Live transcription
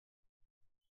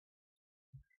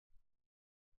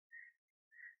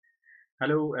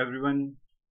Hello everyone,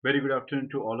 very good afternoon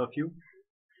to all of you.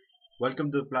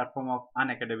 Welcome to the platform of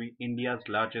Unacademy, India's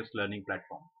largest learning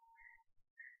platform.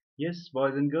 Yes,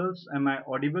 boys and girls, am I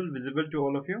audible, visible to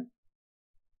all of you?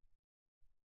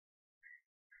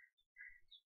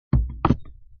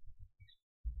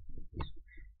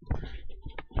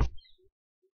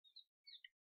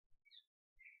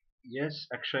 Yes,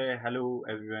 Akshay, hello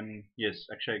everyone. Yes,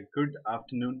 Akshay, good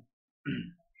afternoon.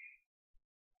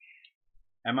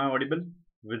 Am I audible,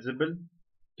 visible,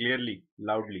 clearly,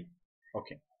 loudly?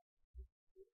 Okay.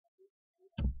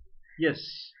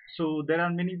 Yes, so there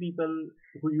are many people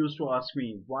who used to ask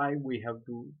me why we have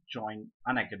to join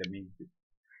Unacademy.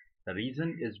 The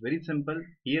reason is very simple.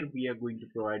 Here we are going to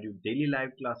provide you daily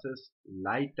live classes,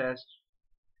 live tests,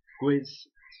 quiz,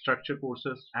 structure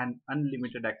courses and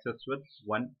unlimited access with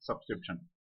one subscription.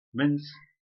 Means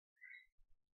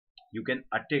you can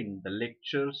attend the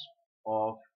lectures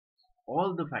of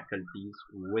all the faculties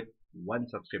with one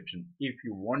subscription. If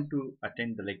you want to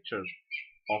attend the lectures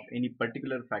of any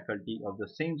particular faculty of the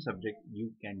same subject,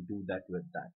 you can do that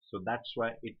with that. So that's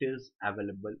why it is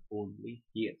available only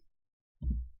here.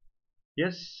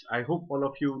 Yes, I hope all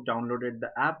of you downloaded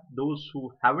the app. Those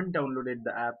who haven't downloaded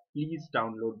the app, please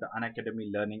download the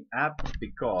Unacademy Learning app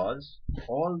because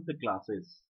all the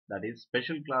classes, that is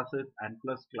special classes and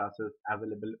plus classes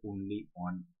available only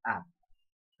on app.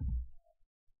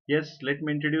 Yes, let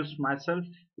me introduce myself.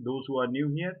 Those who are new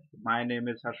here, my name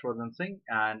is Harshvardhan Singh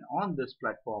and on this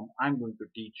platform I'm going to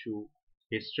teach you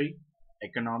history,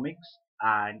 economics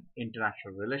and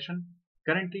international relation.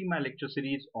 Currently my lecture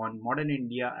series on modern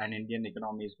India and Indian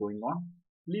economy is going on.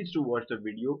 Please do watch the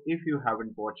video. If you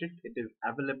haven't watched it, it is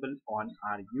available on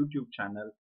our YouTube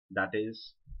channel, that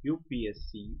is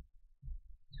UPSC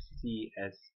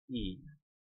CSE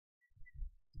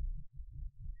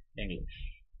English,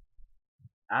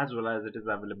 as well as it is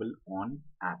available on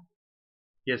app.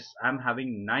 Yes, I'm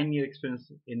having 9-year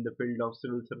experience in the field of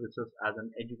civil services as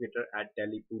an educator at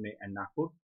Delhi, Pune and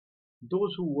Nagpur.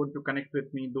 Those who want to connect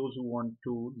with me, those who want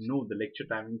to know the lecture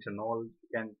timings and all,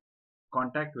 can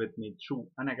contact with me through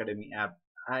Unacademy app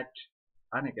at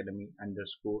unacademy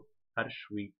underscore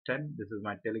Harshvi10. This is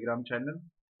my Telegram channel.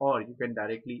 Or you can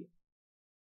directly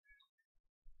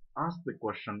ask the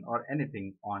question or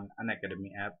anything on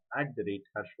Unacademy app at the rate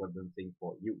Harshvardhan Singh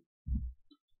for you.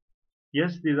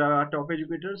 Yes, these are our top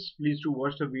educators. Please do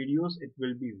watch the videos. It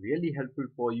will be really helpful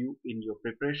for you in your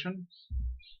preparation.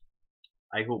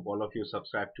 I hope all of you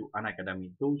subscribe to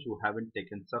Unacademy. Those who haven't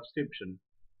taken subscription,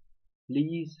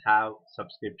 please have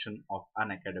subscription of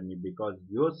Unacademy because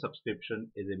your subscription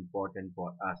is important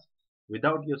for us.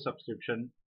 Without your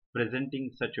subscription, presenting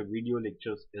such a video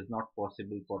lectures is not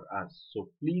possible for us. So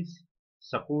please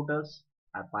support us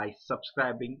by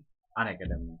subscribing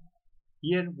Unacademy.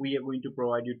 Here we are going to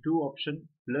provide you two options,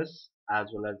 plus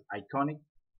as well as iconic.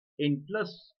 In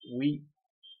plus, we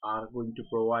are going to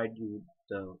provide you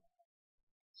the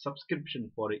subscription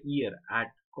for a year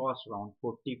at cost around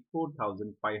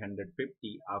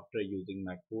 44,550 after using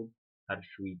my code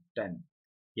Harshvi10.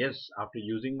 Yes, after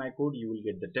using my code, you will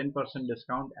get the 10%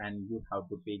 discount and you have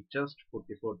to pay just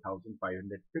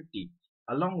 44,550.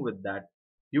 Along with that,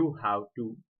 you have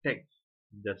to take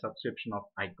the subscription of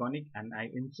Iconic, and I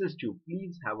insist you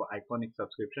please have an Iconic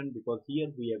subscription because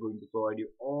here we are going to provide you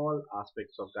all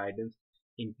aspects of guidance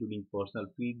including personal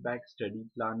feedback, study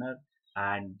planner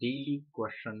and daily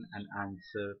question and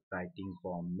answer writing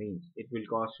for mains. It will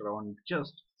cost around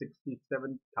just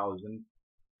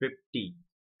 67,050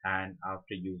 and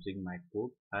after using my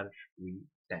code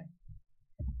HARSHV10.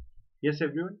 Yes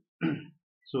everyone.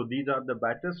 So these are the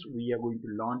batches we are going to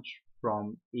launch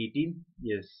from 18th.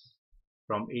 Yes,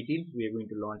 from 18th we are going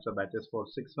to launch the batches for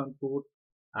 6-month course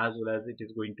as well as it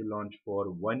is going to launch for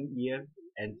 1 year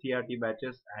NCRT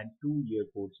batches and 2-year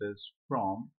courses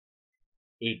from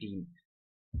 18th.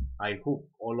 I hope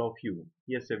all of you,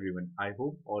 yes everyone, I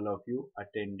hope all of you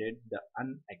attended the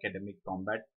Unacademic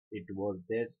Combat. It was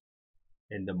there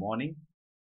in the morning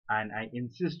and I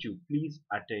insist you please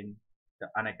attend the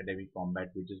Unacademy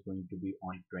Combat which is going to be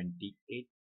on 28th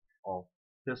of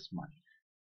this month.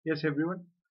 Yes everyone,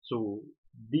 so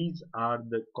these are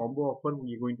the combo offer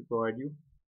we are going to provide you.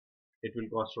 It will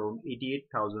cost around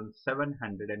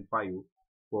 88,705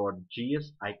 for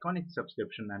GS Iconic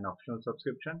subscription and optional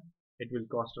subscription. It will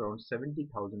cost around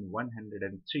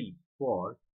 70,103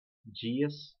 for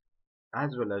GS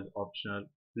as well as optional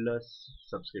plus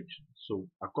subscription. So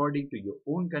according to your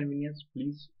own convenience,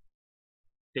 please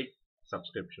take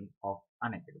subscription of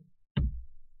Unacademy.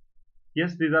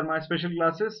 Yes, these are my special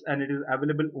classes and it is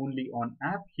available only on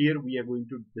app. Here we are going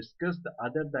to discuss the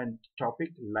other than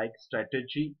topic like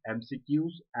strategy,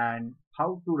 MCQs and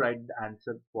how to write the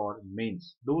answer for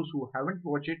mains. Those who haven't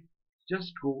watched it,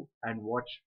 just go and watch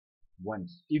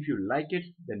once. If you like it,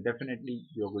 then definitely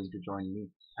you're going to join me.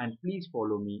 And please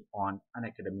follow me on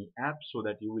Unacademy app so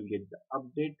that you will get the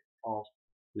update of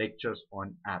lectures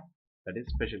on app, that is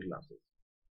special classes.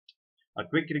 A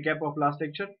quick recap of last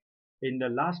lecture. In the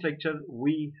last lecture,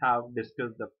 we have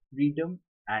discussed the freedom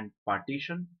and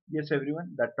partition. Yes,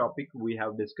 everyone, that topic we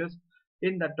have discussed.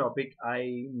 In that topic,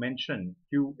 I mentioned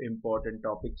few important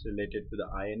topics related to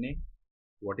the INA.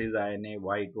 What is INA?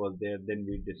 Why it was there? Then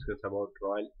we discuss about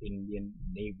Royal Indian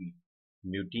Navy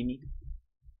mutiny.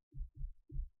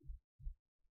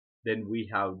 Then we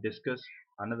have discussed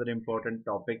another important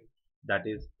topic, that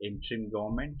is interim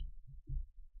government.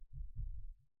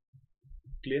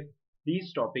 Clear?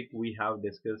 These topic we have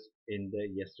discussed in the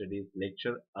yesterday's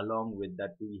lecture. Along with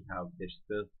that, we have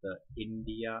discussed the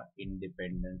India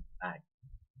Independence Act.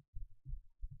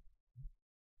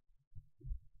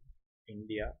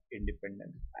 India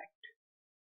Independence Act.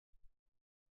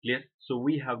 Clear? So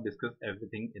we have discussed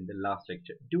everything in the last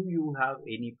lecture. Do you have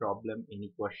any problem,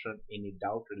 any question, any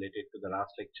doubt related to the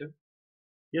last lecture?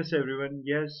 Yes, everyone.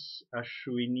 Yes,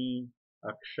 Ashwini,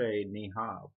 Akshay,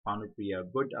 Neha, Panupriya.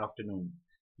 Good afternoon.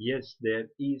 Yes, there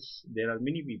are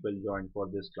many people joined for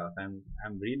this class. I'm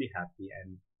really happy,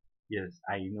 and yes,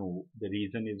 I know the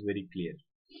reason is very clear,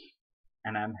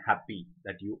 and I'm happy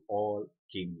that you all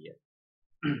came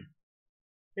here.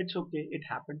 It's okay. It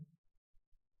happened.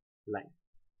 Life.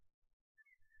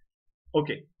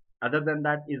 Okay. Other than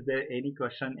that, is there any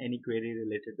question, any query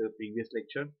related to the previous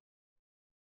lecture?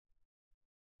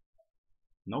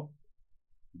 No.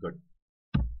 Good.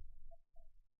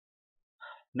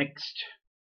 Next,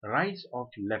 rise of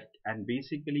left, and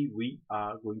basically we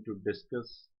are going to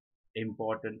discuss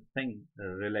important thing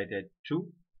related to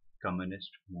communist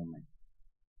movement.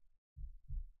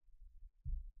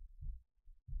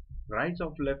 Rise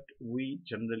of left we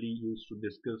generally used to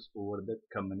discuss over the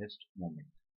communist movement.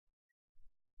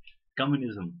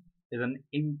 Communism is an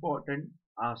important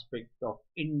aspect of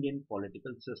Indian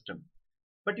political system.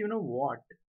 But you know what?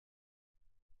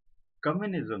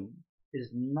 Communism is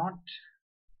not,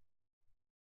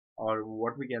 or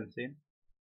what we can say,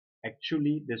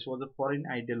 actually this was a foreign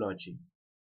ideology.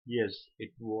 Yes,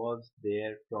 it was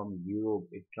there from Europe.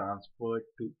 It transferred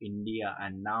to India,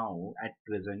 and now at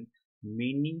present,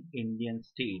 many Indian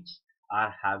states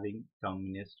are having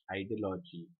communist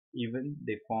ideology. Even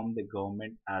they form the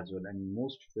government as well. And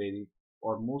most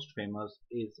famous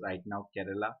is right now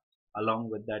Kerala. Along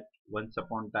with that, once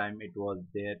upon time it was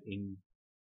there in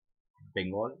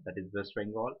Bengal, that is West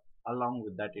Bengal. Along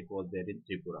with that, it was there in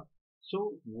Tripura.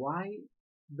 So why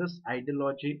this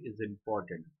ideology is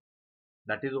important?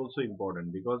 That is also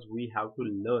important because we have to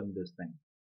learn this thing,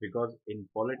 because in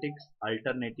politics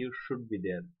alternatives should be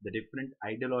there, the different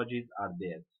ideologies are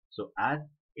there. So as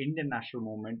Indian national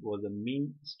movement was the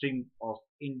mainstream of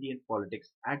Indian politics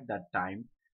at that time,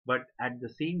 but at the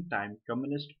same time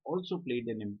communist also played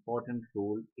an important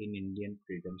role in Indian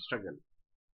freedom struggle.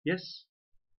 Yes.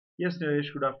 Yes,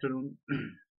 Naresh, good afternoon.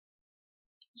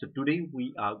 So today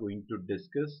we are going to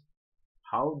discuss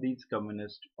how these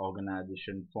communist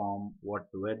organizations form, what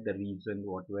were the reason,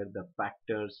 what were the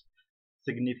factors,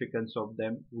 significance of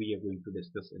them, we are going to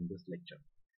discuss in this lecture.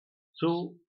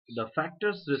 So the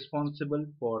factors responsible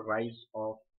for rise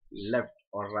of left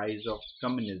or rise of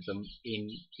communism in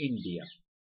India.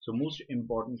 So most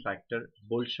important factor,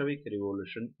 Bolshevik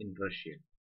revolution in Russia.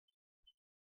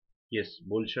 Yes,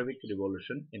 Bolshevik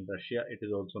revolution in Russia. It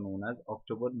is also known as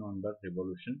October-November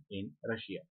revolution in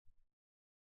Russia.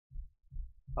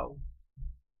 How?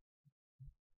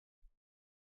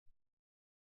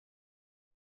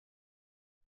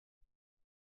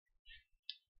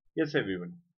 Yes,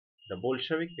 everyone. The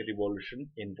Bolshevik Revolution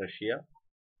in Russia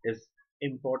is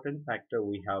important factor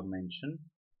we have mentioned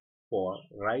for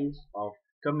rise of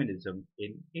communism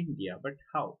in India. But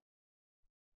how?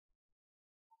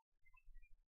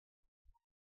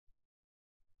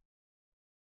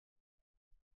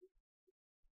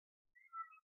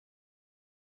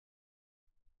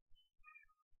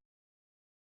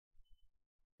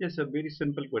 Yes, a very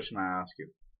simple question I ask you.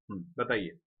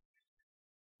 बताइए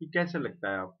कि कैसे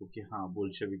लगता है आपको कि हाँ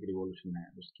Bolshevik revolution है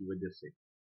उसकी वजह से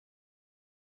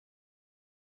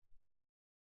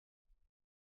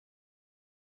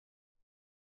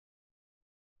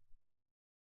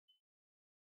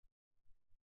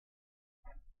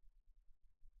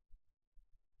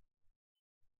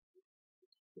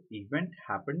the event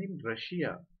happened in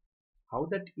Russia. How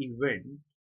that event?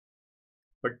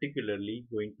 particularly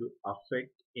going to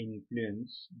affect,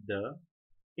 influence the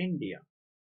India?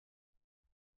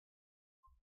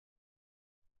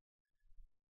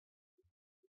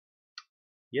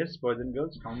 Yes, boys and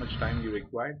girls, how much time you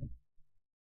require?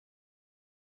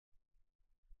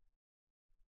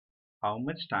 How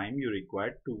much time you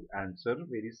require to answer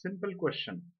very simple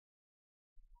question?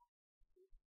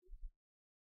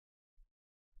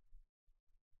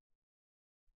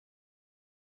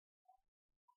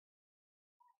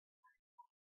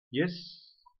 Yes,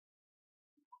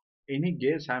 any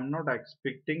guess? I'm not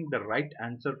expecting the right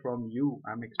answer from you.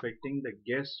 I'm expecting the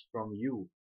guess from you,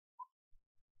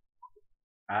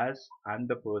 as I'm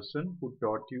the person who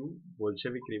taught you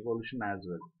Bolshevik Revolution as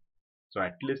well. So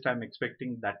at least I'm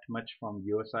expecting that much from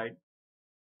your side.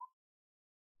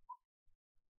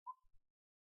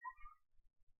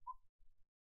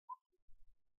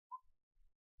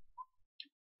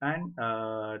 And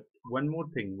one more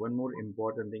thing, one more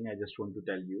important thing I just want to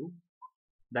tell you,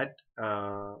 that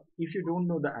if you don't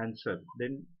know the answer,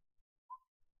 then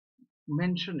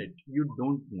mention it. You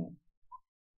don't know.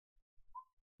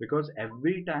 Because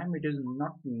every time it is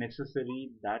not necessary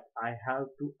that I have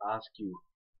to ask you,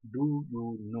 do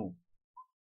you know?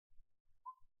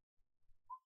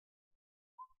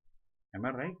 Am I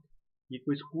right? ये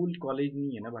कोई school college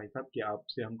नहीं है ना भाई साहब कि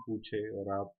आपसे हम पूछे और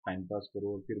आप टाइम पास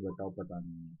करो और फिर बताओ पता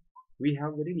नहीं है. We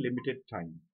have very limited time.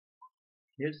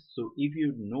 Yes, so if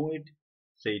you know it,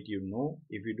 say it you know.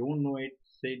 If you don't know it,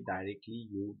 say directly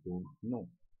you don't know.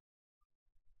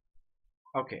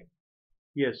 Okay.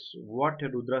 Yes, what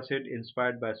Rudra said,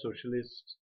 inspired by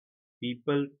socialists,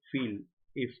 people feel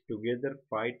if together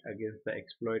fight against the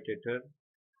exploitator,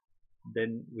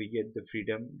 then we get the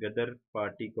freedom. Gadar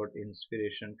party got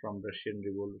inspiration from Russian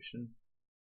Revolution.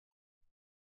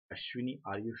 Ashwini,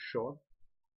 are you sure?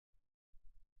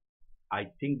 I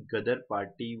think Gadar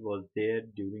party was there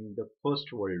during the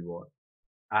First World War,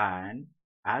 and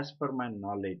as per my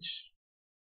knowledge,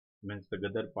 means the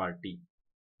Gadar party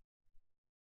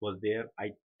was there. I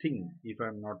think, if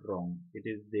I'm not wrong, it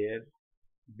is there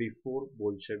before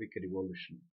Bolshevik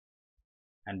Revolution,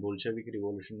 and Bolshevik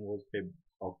Revolution was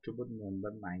October-November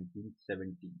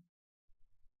 1917.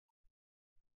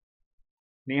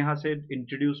 Neha said,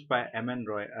 introduced by M.N.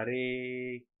 Roy.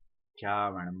 Arey,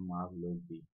 kya madam aap log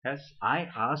bhi. Yes, I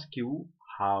ask you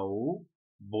how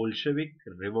Bolshevik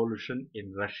Revolution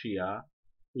in Russia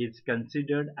is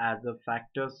considered as a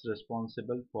factors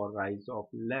responsible for rise of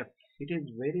left. It is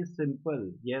very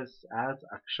simple. Yes, as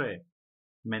Akshay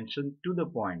mentioned, to the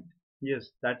point.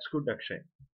 Yes, that's good, Akshay.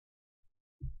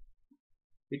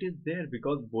 It is there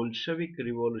because Bolshevik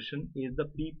Revolution is the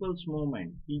people's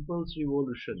movement, people's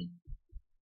revolution.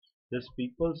 This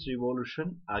people's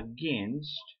revolution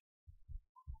against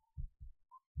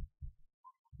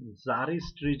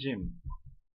Tsarist regime.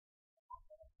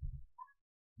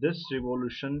 This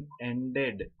revolution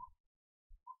ended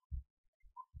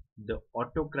the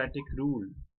autocratic rule.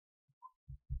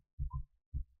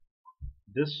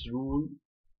 This rule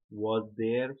was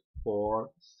there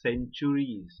for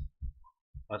centuries.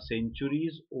 A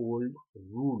centuries old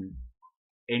rule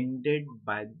ended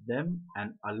by them,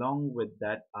 and along with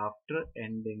that, after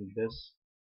ending this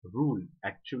rule,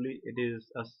 actually it is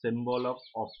a symbol of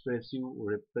oppressive,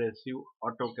 repressive,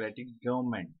 autocratic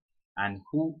government. And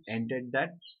who ended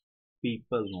that?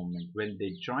 People movement. When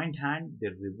they joined hand, they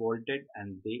revolted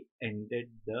and they ended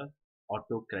the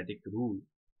autocratic rule.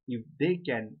 If they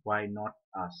can, why not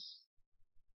us?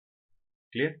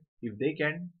 Clear? If they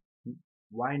can,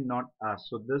 why not us?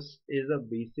 So this is a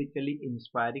basically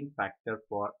inspiring factor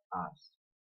for us,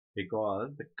 because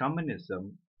the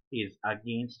communism is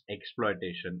against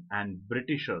exploitation, and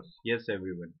Britishers, yes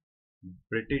everyone,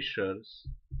 Britishers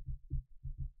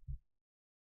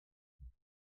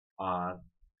are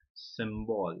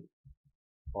symbol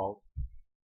of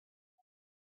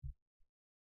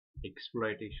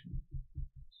exploitation.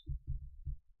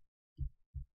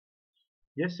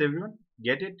 Yes everyone,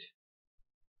 get it?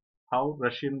 How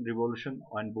Russian Revolution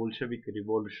and Bolshevik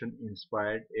Revolution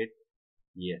inspired it?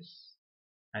 Yes.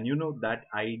 And you know that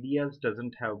ideas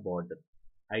doesn't have border.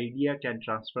 Idea can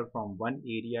transfer from one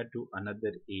area to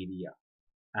another area,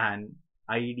 and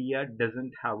idea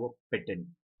doesn't have a patent.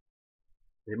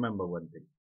 Remember one thing,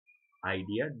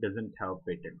 idea doesn't have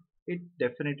patent. It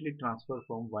definitely transfers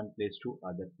from one place to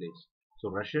other place. So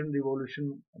Russian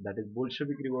Revolution, that is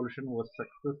Bolshevik Revolution, was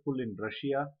successful in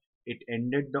Russia. It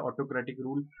ended the autocratic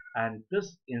rule, and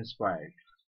this inspired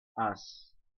us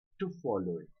to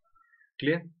follow it.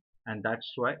 Clear? And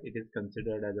that's why it is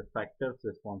considered as a factor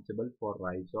responsible for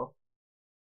rise of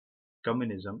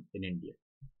communism in India.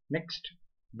 Next,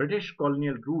 British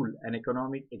colonial rule and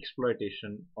economic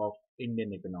exploitation of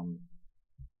Indian economy.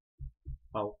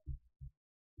 How?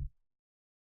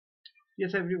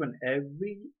 Yes, everyone,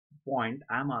 every point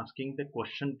I'm asking the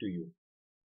question to you.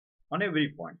 On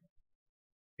every point.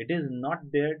 It is not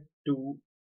there to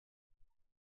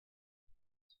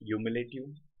humiliate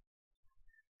you.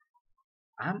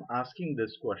 I'm asking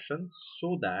this question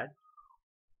so that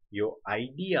your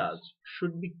ideas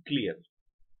should be clear.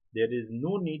 There is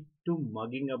no need to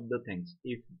mugging up the things.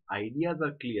 If ideas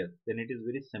are clear, then it is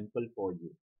very simple for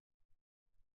you.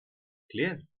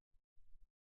 Clear?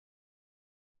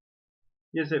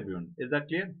 Yes, everyone. Is that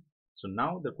clear? So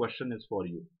now the question is for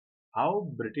you. How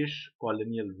British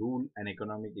colonial rule and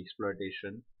economic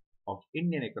exploitation of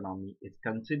Indian economy is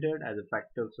considered as a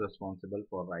factors responsible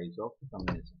for rise of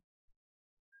communism.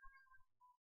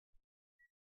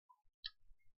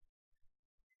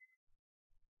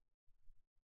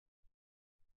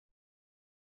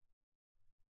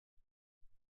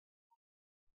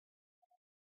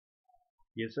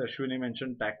 Yes, Ashwini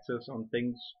mentioned taxes on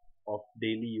things of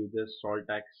daily uses, salt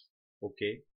tax.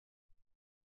 Okay.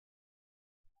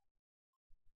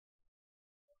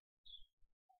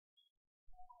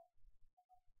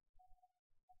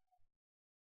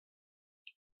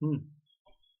 Hmm.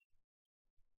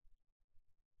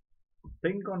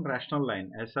 Think on rational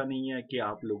line. ऐसा नहीं है कि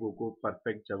आप लोगों को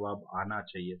perfect जवाब आना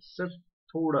चाहिए, सिर्फ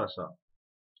थोड़ा सा.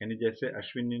 यानी जैसे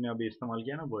अश्विनी ने अभी इस्तेमाल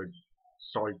किया ना वर्ड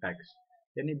सॉल्ट टैक्स,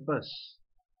 यानी बस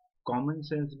कॉमन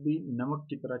सेंस भी नमक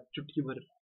की तरह चुटकी भर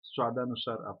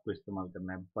स्वादानुसार आपको इस्तेमाल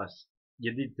करना है बस.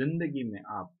 यदि जिंदगी में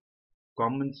आप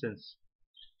कॉमन सेंस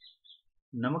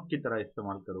नमक की तरह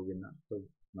इस्तेमाल करोगे ना, तो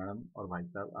मैडम और भाई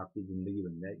साहब आपकी जिंदगी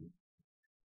बन जाएगी.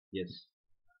 Yes.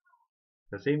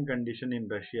 The same condition in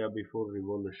Russia before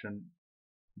revolution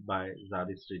by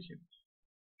Tsarist regime.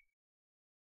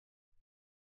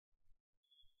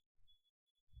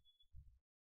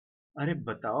 अरे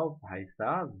बताओ भाई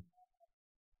साहब.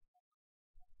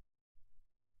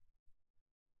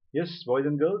 Yes, boys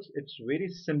and girls, it's very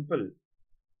simple.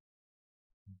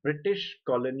 British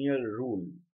colonial rule.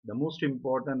 The most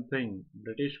important thing,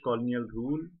 British colonial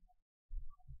rule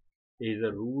is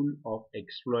a rule of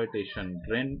exploitation,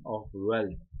 drain of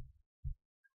wealth.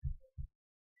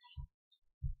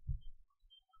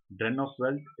 Drain of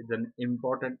wealth is an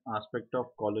important aspect of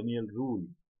colonial rule.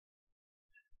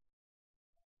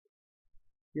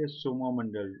 Yes, Soma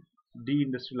Mandal.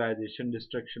 Deindustrialization,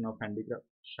 destruction of handicraft.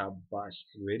 Shabash.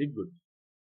 Very good.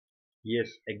 Yes,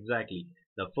 exactly.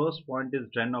 The first point is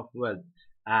drain of wealth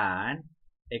and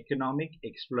economic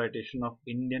exploitation of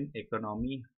Indian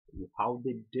economy. How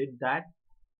they did that?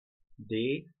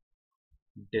 They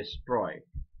destroyed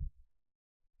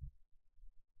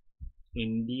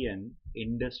Indian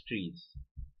industries.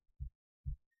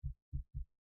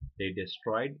 They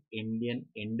destroyed Indian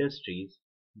industries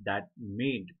that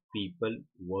made people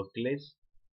workless.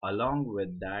 Along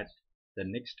with that, the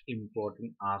next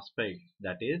important aspect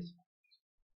that is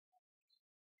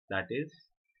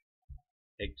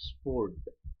export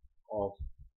of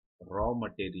raw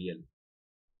material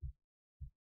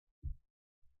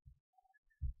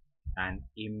and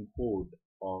import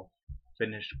of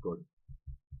finished good.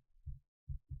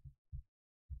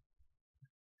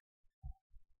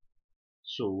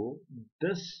 So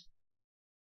this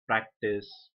practice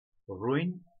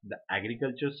ruined the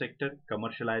agriculture sector.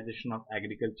 Commercialization of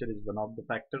agriculture is one of the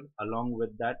factor. Along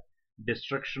with that,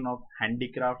 destruction of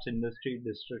handicrafts industry,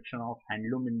 destruction of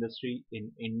handloom industry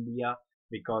in India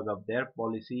because of their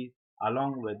policies.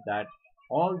 Along with that,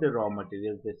 all the raw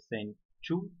materials they sent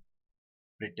to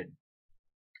Britain.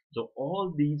 So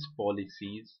all these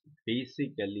policies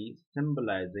basically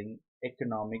symbolizing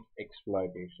economic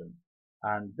exploitation,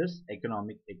 and this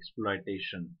economic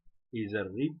exploitation is a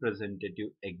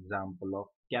representative example of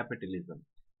capitalism.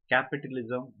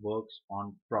 Capitalism works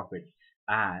on profit,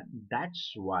 and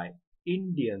that's why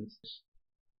Indians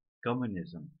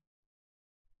communism.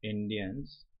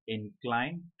 Indians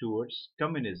incline towards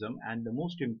communism, and the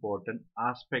most important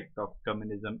aspect of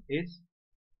communism is,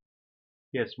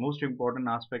 yes, most important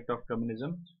aspect of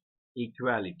communism,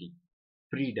 equality,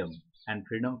 freedom. And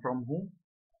freedom from whom?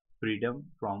 Freedom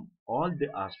from all the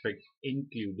aspects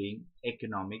including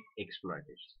economic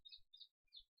exploitation.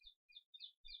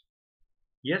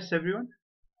 Yes, everyone?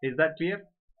 Is that clear?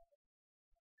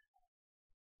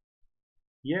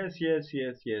 Yes, yes,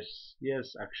 yes, yes,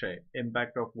 yes, Akshay.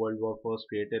 Impact of World War First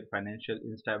created financial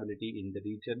instability in the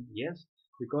region. Yes,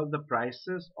 because the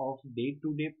prices of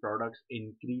day-to-day products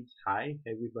increase high,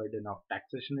 heavy burden of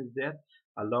taxation is there.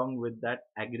 Along with that,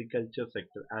 agriculture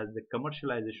sector, as the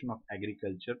commercialization of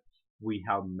agriculture we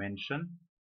have mentioned,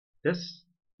 this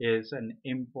is an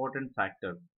important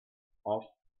factor of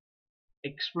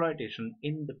exploitation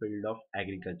in the field of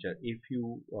agriculture. If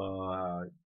you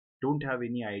don't have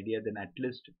any idea, then at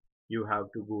least you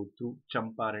have to go through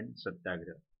Champaran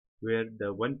Satyagraha, where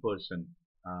the one person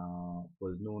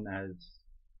was known as,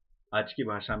 आज की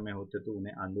भाषा में होते तो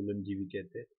उन्हें आंदोलन जीवी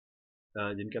कहते,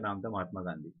 जिनका नाम था Mahatma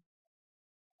Gandhi.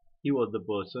 He was the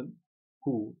person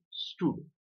who stood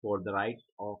for the right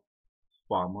of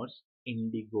farmers,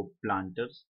 indigo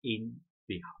planters in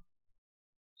Bihar.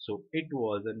 So it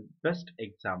was a best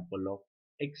example of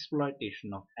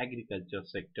exploitation of agriculture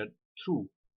sector through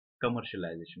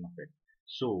commercialization of it.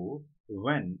 So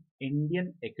when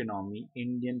Indian economy,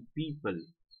 Indian people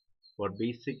were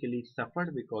basically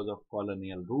suffered because of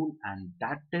colonial rule, and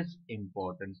that is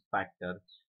important factor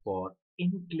for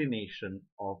inclination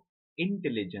of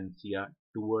intelligentsia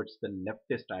towards the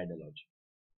leftist ideology.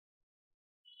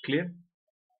 Clear?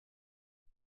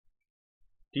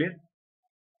 Clear?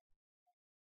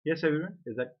 Yes, everyone?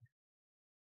 Is that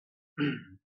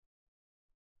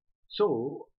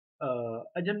so?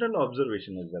 A general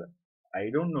observation is there. I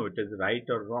don't know it is right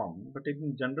or wrong, but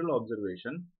in general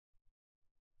observation,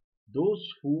 those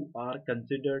who are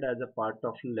considered as a part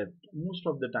of left, most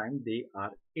of the time they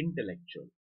are intellectual.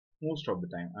 Most of the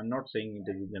time, I'm not saying it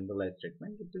is a generalized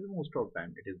statement. It is most of the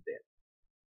time it is there.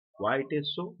 Why it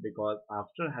is so? Because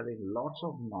after having lots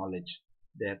of knowledge,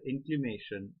 their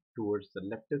inclination towards the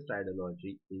leftist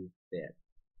ideology is there.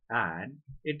 And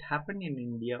it happened in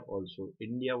India also.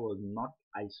 India was not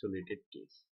isolated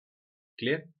case.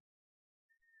 Clear?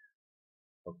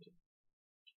 Okay.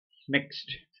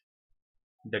 Next,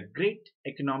 the Great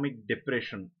Economic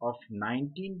Depression of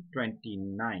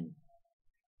 1929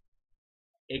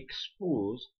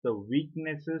 exposed the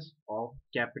weaknesses of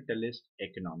capitalist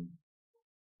economy,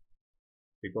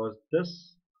 because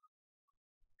this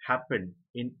happened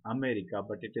in America,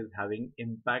 but it is having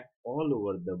impact all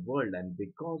over the world, and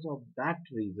because of that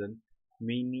reason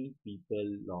many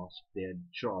people lost their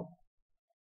job.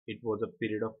 It was a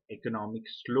period of economic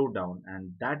slowdown,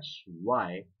 and that's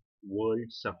why world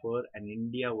suffered, and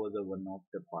India was a one of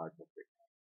the part of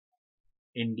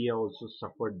it. India also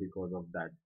suffered because of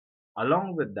that.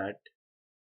 Along with that,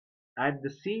 at the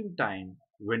same time,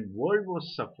 when world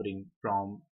was suffering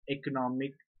from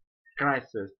economic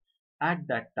crisis, at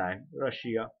that time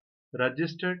Russia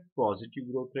registered positive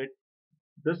growth rate.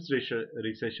 This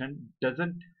recession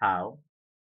doesn't have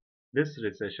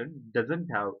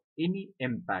any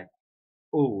impact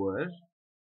over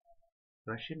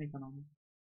Russian economy,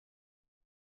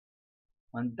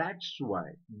 and that's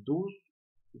why those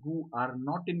who are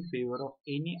not in favor of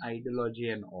any ideology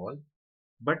and all,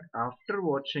 but after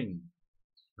watching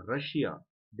Russia,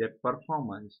 their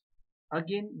performance,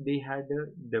 again they had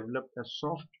developed a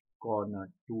soft corner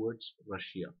towards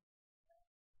Russia.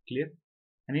 Clear?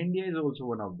 And India is also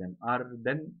one of them. Our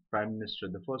then Prime Minister,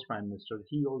 the first Prime Minister,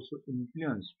 he also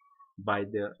influenced by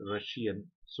the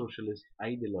Russian socialist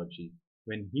ideology.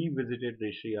 When he visited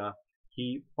Russia,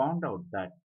 he found out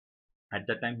that at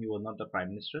that time he was not the Prime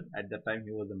Minister, at that time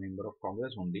he was a member of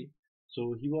Congress only.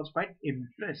 So he was quite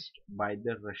impressed by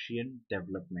the Russian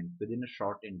development within a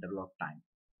short interval of time.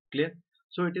 Clear?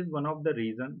 So it is one of the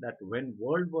reasons that when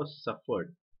world was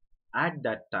suffered, at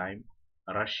that time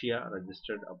Russia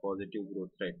registered a positive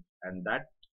growth rate, and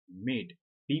that made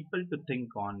people to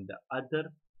think on the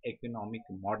other economic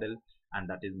model, and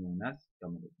that is known as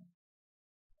communism.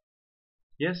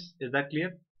 Yes, is that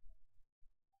clear?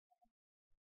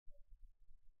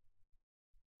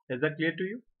 Is that clear to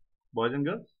you, boys and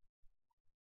girls?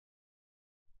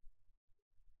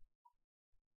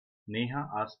 Neha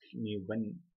asked me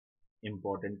one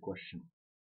important question.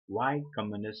 Why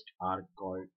communists are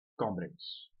called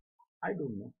comrades? I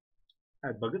don't know.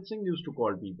 Bhagat Singh used to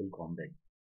call people comrade.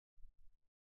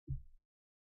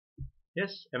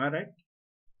 Yes, am I right?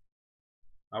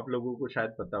 आप लोगों को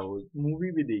शायद पता हो,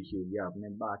 movie भी देखी होगी आपने,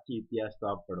 बाकी इतिहास तो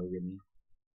आप पढ़ोगे नहीं,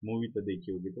 मूवी तो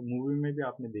देखी होगी, तो मूवी में भी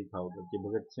आपने देखा होगा कि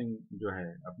भगत सिंह जो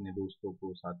है अपने दोस्तों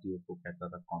को, साथियों को कहता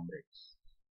था comrades.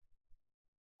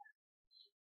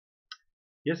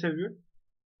 Yes, everyone?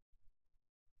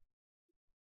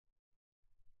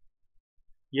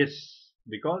 Yes,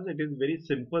 because it is very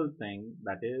simple thing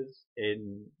that is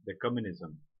in the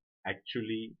communism.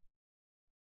 Actually,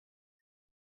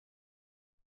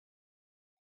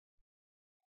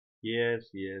 yes,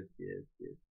 yes, yes,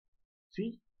 yes.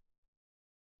 See,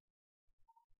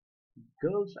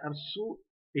 girls are so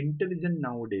intelligent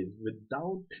nowadays.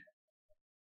 Without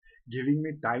giving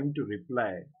me time to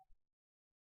reply,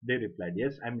 they replied,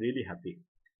 yes, I'm really happy.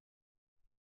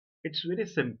 It's very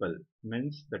simple.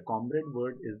 Means the comrade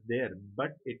word is there,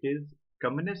 but it is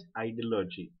communist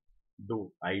ideology,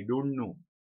 though I don't know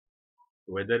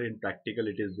whether in practical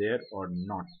it is there or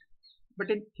not, but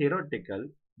in theoretical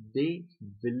they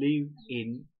believe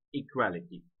in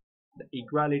equality, the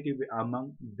equality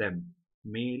among them,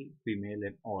 male, female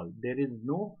and all. There is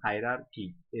no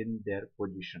hierarchy in their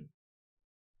position.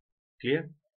 Clear?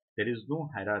 There is no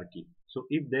hierarchy. So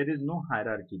if there is no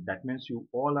hierarchy, that means you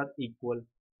all are equal.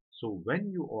 So when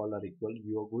you all are equal,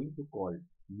 you are going to call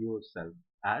yourself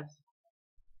as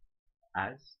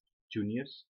as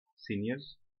juniors,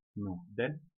 seniors, no,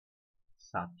 then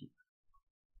साथी.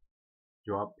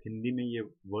 जो आप हिंदी में ये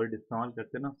word इस्तेमाल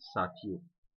करते हैं ना, साथियों.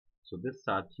 So this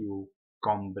साथियों,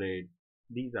 comrade,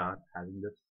 these are having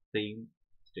the same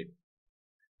state.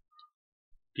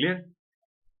 Clear?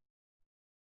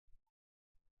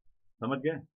 समझ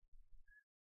गए?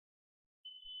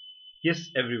 Yes,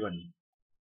 everyone.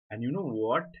 And you know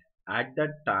what? At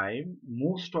that time,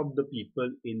 most of the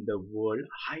people in the world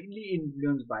highly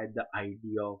influenced by the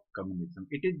idea of communism.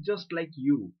 It is just like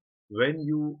you when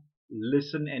you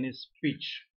listen any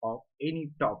speech of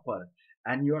any topper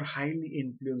and you are highly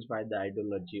influenced by the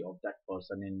ideology of that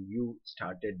person and you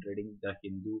started reading the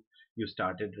Hindu, you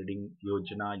started reading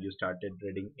Yojana, you started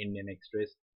reading Indian Express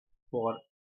for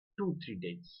 2 3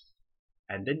 days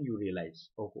and then you realize,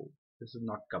 oh, this is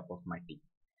not cup of my tea.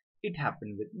 It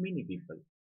happened with many people.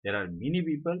 There are many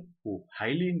people who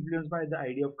highly influenced by the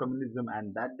idea of communism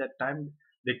and at that time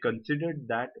they considered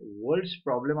that world's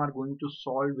problem are going to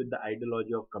solve with the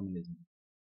ideology of communism.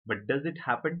 But does it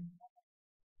happen?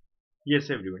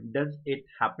 Yes, everyone. Does it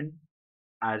happen?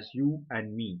 As you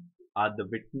and me are the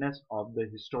witness of the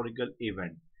historical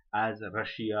event, as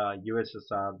Russia,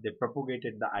 USSR, they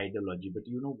propagated the ideology. But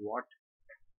you know what?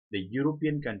 The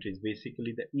European countries,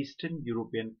 basically the Eastern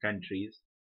European countries,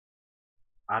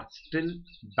 are still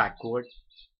backward.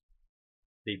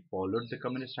 They followed the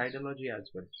communist ideology as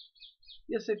well.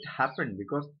 Yes, it happened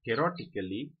because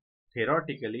theoretically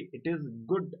it is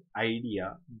good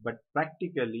idea, but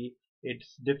practically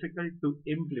it's difficult to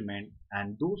implement.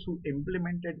 And those who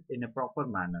implemented in a proper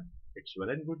manner, it's well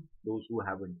and good. Those who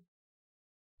haven't,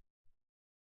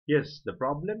 yes, the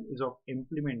problem is of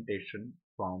implementation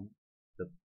from the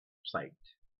site.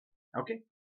 Okay,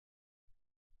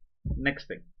 next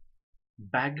thing.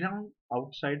 Background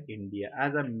outside India.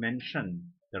 As I mentioned,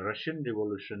 the Russian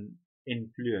Revolution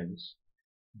influenced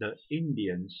the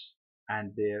Indians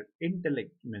and their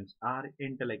intellect means our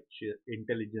intellectual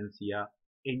intelligentsia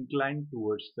inclined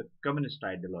towards the communist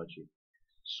ideology.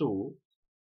 So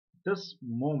this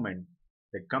movement,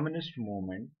 the communist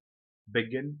movement,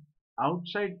 began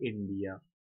outside India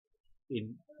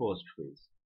in first phase.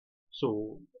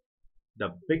 So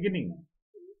the beginning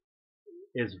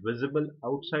is visible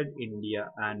outside India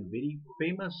and very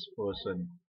famous person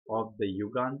of the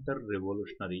Yugantar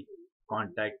revolutionary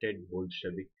contacted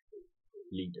Bolshevik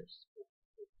leaders.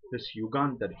 This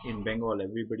Yugantar in Bengal,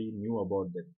 everybody knew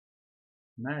about them.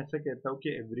 मैं ऐसा कहता हूँ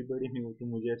कि everybody knew तो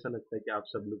मुझे ऐसा लगता है कि आप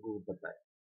सब लोगों को पता है.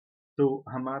 तो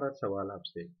हमारा सवाल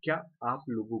आपसे, क्या आप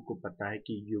लोगों को पता है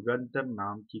कि युगांतर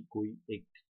नाम की कोई एक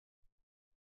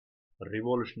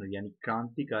रिवॉल्यूशनरी यानी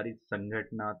क्रांतिकारी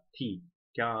संगठन थी?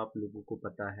 क्या आप लोगों को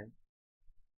पता है?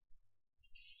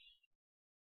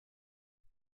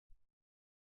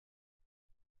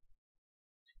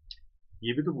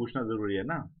 ये भी तो पूछना जरूरी है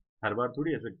ना, हर बार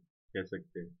थोड़ी ऐसे कह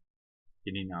सकते हैं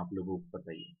कि नहीं आप लोगों को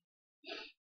पता ही है.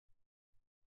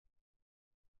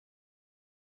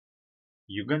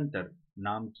 युगंतर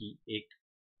नाम की एक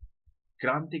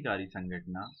क्रांतिकारी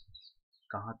संगठन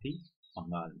कहाँ थी?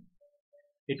 बंगाल में.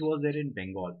 It was there in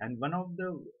Bengal and one of the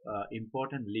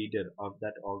important leader of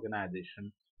that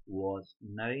organization was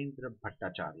Narendra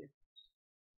Bhattacharya.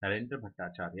 Narendra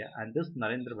Bhattacharya, and this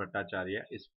Narendra Bhattacharya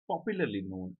is popularly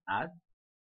known as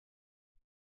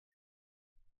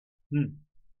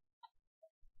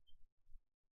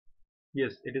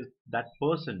yes, it is that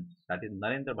person, that is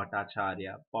Narendra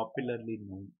Bhattacharya, popularly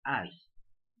known as.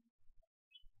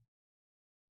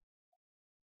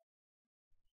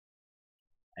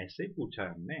 ऐसे ही पूछा है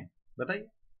हमने, बताइए.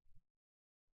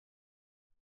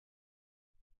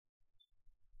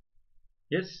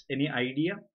 Yes, any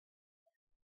idea?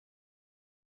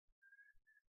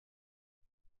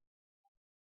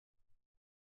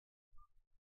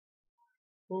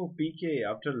 Oh, PK,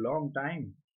 after a long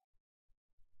time.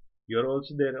 You're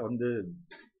also there on the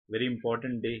very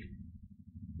important day.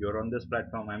 You're on this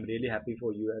platform. I'm really happy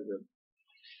for you as well.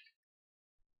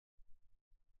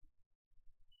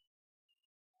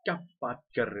 क्या बात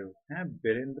कर रहे हो हैं?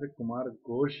 Virendra Kumar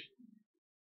Ghosh.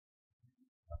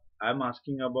 I'm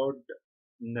asking about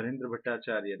Narendra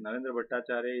Bhattacharya. Narendra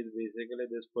Bhattacharya is basically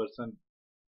this person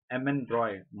M.N.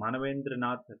 Roy,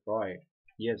 Manavendranath Roy.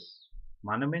 Yes,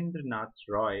 Manavendranath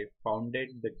Roy founded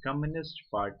the Communist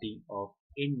Party of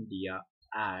India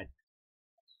at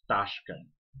Tashkent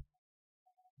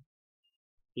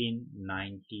in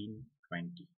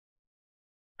 1920.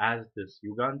 As this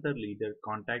Yugantar leader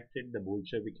contacted the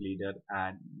Bolshevik leader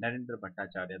and Narendra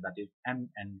Bhattacharya, that is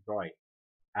M.N. Roy.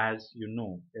 As you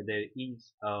know, there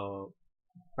is a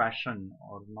fashion,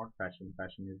 or not fashion,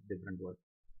 fashion is different word,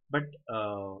 but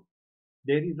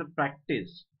there is a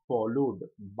practice followed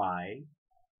by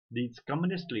these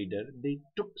communist leader. They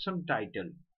took some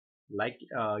title, like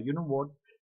you know what,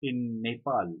 in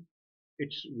Nepal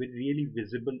it's really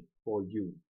visible for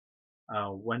you.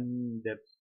 When that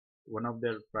one of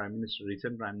their prime minister,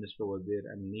 recent prime minister was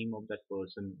there, and name of that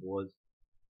person was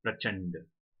Prachand,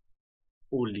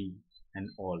 Oli, and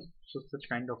all. So such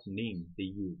kind of name they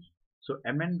use. So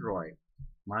M.N. Roy,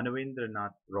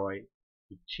 Manavendranath Roy,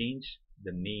 he changed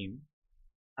the name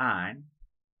and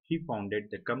he founded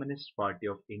the Communist Party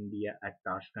of India at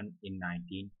Tashkent in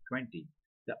 1920.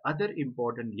 The other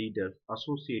important leaders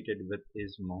associated with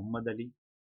is Muhammad Ali,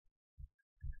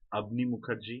 Abni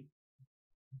Mukherjee,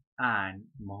 and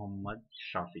Muhammad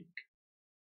Shafiq.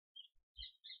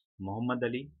 Muhammad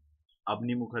Ali,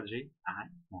 Abni Mukherjee, and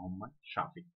Muhammad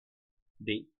Shafiq.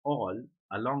 They all,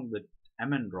 along with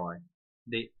M.N. Roy,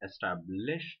 they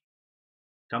established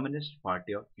Communist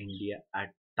Party of India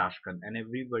at Tashkent, and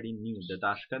everybody knew that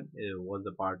Tashkent was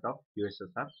a part of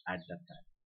USSR at that time.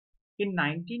 In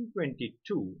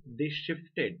 1922, they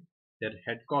shifted their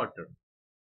headquarters.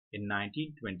 In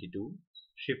 1922,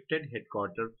 shifted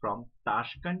headquarters from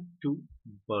Tashkent to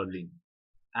Berlin,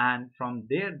 and from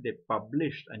there they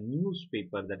published a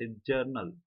newspaper, that is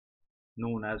journal,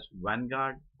 known as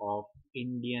Vanguard of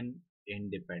Indian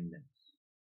Independence.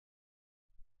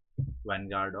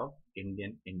 Vanguard of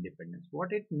Indian Independence.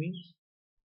 What it means?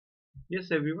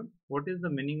 Yes, everyone. What is the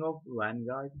meaning of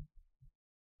Vanguard?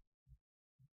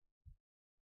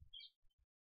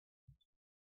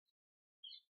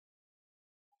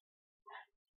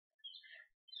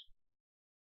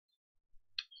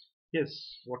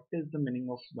 Yes. What is the meaning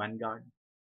of Vanguard?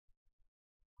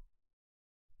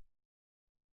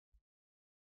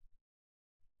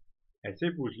 ऐसे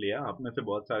ही पूछ लिया आप में से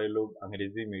बहुत सारे लोग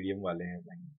अंग्रेजी मीडियम वाले हैं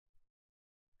भाई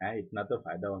है इतना तो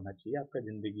फायदा होना चाहिए आपका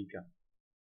जिंदगी का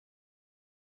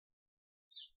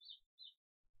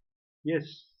yes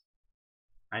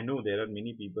I know there are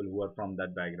many people who are from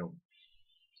that background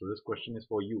so this question is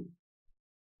for you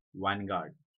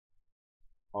vanguard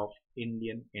of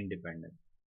Indian independence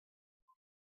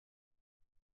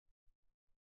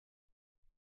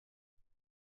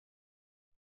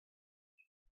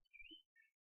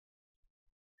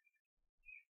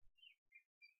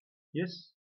yes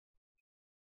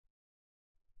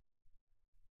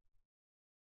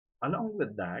along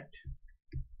with that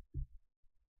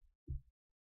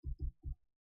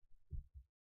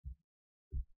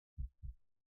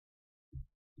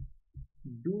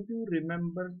do you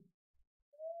remember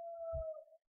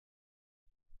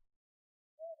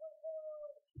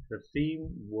the same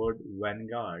word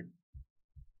vanguard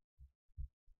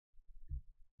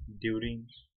during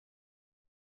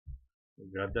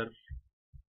Brother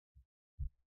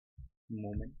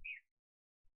moment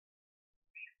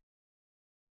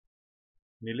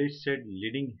Nilesh said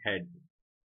leading head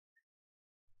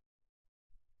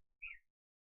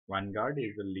vanguard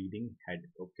is the leading head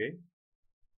okay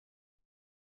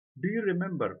do you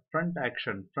remember front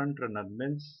action front runner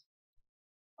means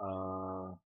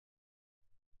uh,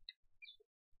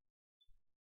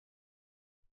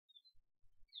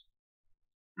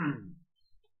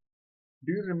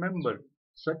 do you remember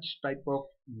such type of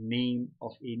name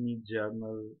of any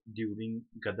journal during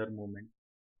Gadar movement?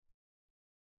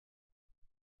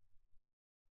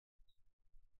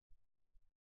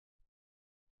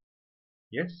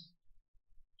 Yes?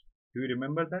 Do you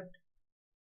remember that?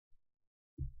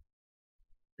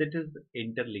 That is the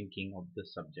interlinking of the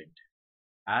subject.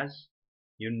 As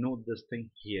you know this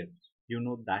thing here, you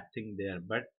know that thing there,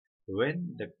 but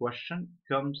when the question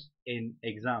comes in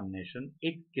examination,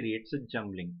 it creates a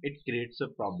jumbling, it creates a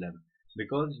problem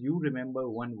because you remember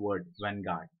one word,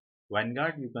 vanguard.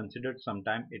 Vanguard you considered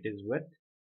sometime it is with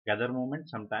gather moment,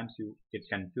 sometimes you get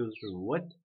confused with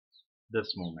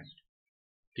this moment.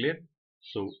 Clear?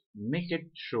 So make it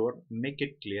sure, make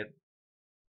it clear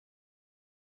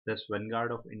this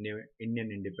vanguard of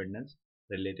Indian independence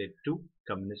related to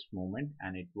communist movement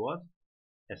and it was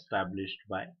established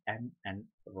by M.N.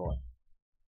 Roy.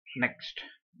 Next,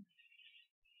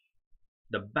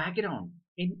 the background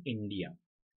in India.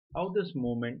 How this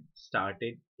movement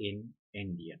started in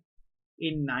India.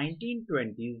 In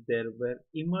 1920s, there were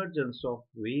emergence of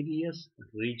various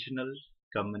regional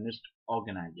communist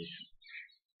organizations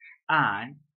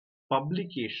and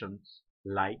publications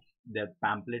like their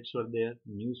pamphlets were there,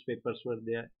 newspapers were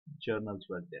there, journals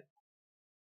were there.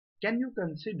 Can you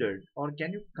consider or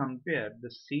can you compare the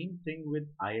same thing with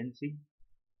INC?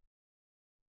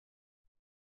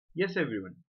 Yes,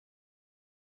 everyone.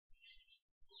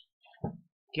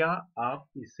 क्या आप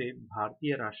इसे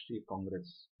भारतीय राष्ट्रीय कांग्रेस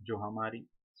जो हमारी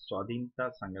स्वाधीनता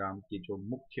संग्राम की जो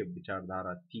मुख्य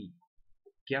विचारधारा थी,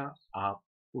 क्या आप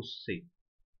उससे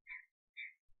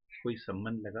कोई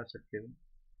संबंध लगा सकते हो?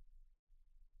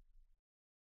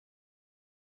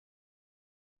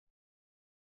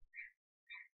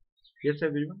 Yes,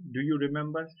 everyone. Do you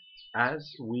remember?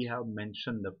 As we have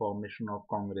mentioned the formation of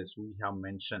Congress, we have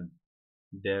mentioned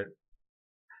their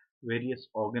various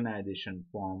organization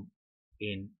formed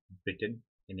in Britain,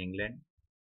 in England.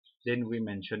 Then we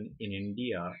mentioned in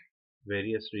India,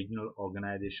 various regional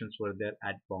organizations were there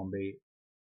at Bombay,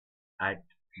 at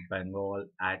Bengal,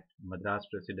 at Madras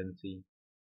Presidency.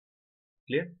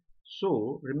 Clear?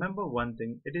 So remember one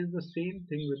thing, it is the same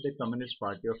thing with the Communist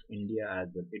Party of India as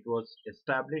well. It was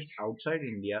established outside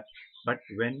India, but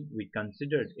when we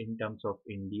considered in terms of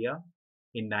India,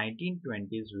 in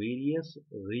 1920s, various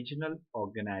regional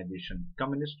organizations,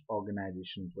 communist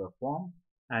organizations were formed,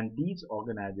 and these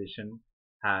organizations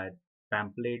had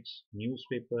pamphlets,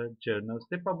 newspaper, journals,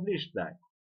 they published that.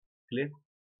 Clear?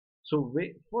 So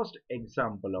first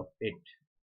example of it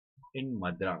in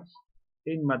Madras.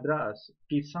 In Madras,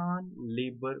 Kisan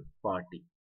Labour Party.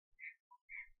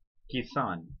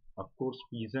 Kisan, of course,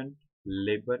 Peasant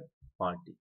Labour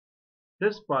Party.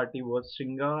 This party was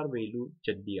Sringarvelu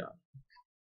Cheddiyar.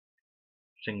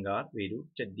 Sringarvelu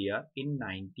Cheddiyar in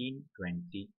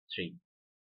 1923.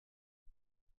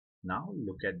 Now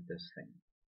look at this thing.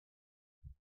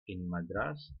 In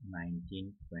Madras,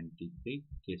 1923,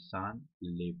 Kisan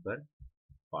Labour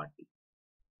Party.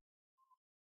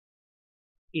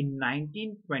 In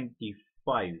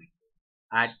 1925,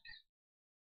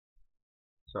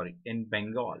 in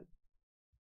Bengal,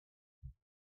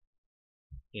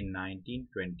 in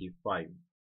 1925,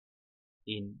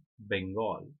 in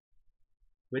Bengal,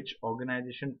 which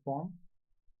organization formed?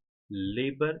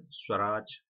 Labour Swaraj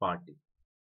Party.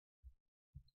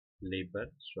 Labour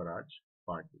Swaraj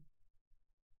Party.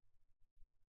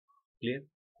 Clear?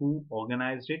 Who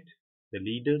organized it? The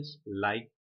leaders like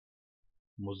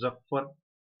Muzaffar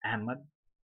Ahmad,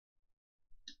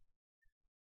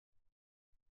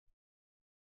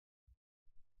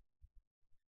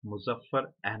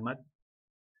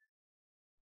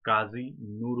 Qazi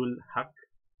Nurul Haq,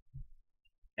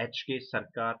 H.K.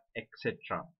 Sarkar,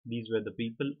 etc. These were the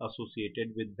people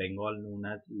associated with Bengal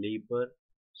known as Labour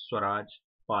Swaraj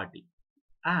Party,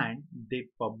 and they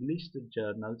published the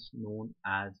journals known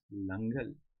as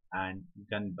Langal and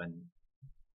Ganbani.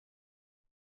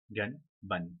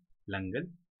 Langal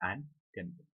and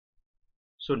Ganbani.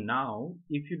 So now,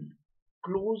 if you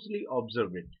closely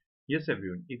observe it, yes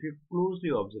everyone, if you closely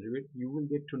observe it, you will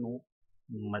get to know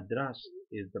Madras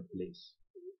is the place,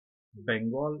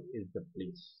 Bengal is the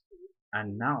place,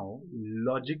 and now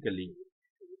logically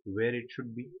where it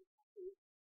should be.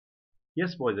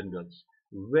 Yes boys and girls,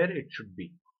 where it should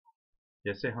be.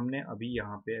 जैसे हमने अभी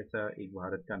यहाँ पे ऐसा एक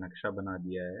भारत का नक्शा बना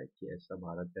दिया है कि ऐसा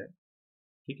भारत है,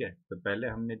 ठीक है? तो पहले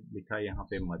हमने लिखा यहाँ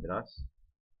पे मद्रास.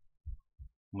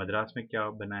 मद्रास में क्या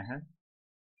बना है?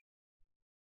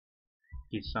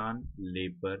 किसान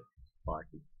लेबर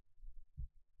पार्टी.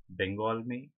 बंगाल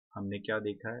में हमने क्या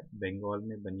देखा है? बंगाल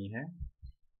में बनी है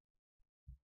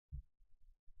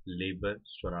labour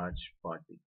Swaraj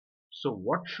party. So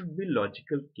what should be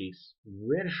logical case?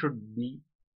 Where should be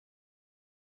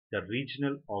the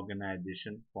regional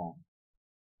organization formed?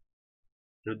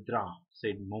 Rudra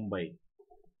said Mumbai.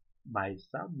 भाई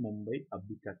साहब मुंबई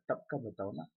अभी का तब का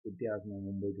बताओ ना, इतिहास में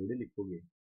मुंबई थोड़ी लिखोगे.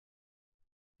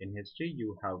 In history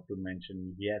you have to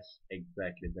mention, yes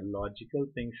exactly, the logical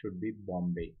thing should be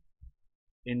Bombay.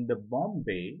 In the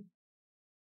Bombay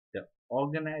the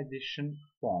organization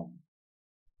formed.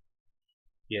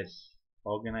 Yes,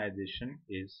 organization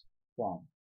is formed.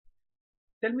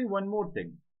 Tell me one more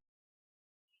thing.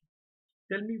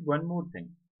 Tell me one more thing.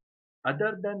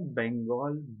 Other than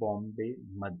Bengal, Bombay,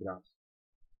 Madras,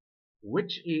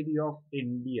 which area of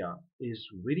India is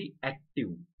very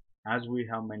active? As we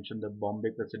have mentioned the Bombay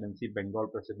Presidency, Bengal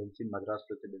Presidency, Madras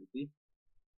Presidency.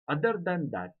 Other than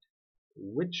that,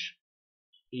 which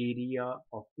area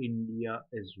of India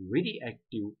is very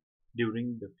active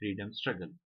during the freedom struggle?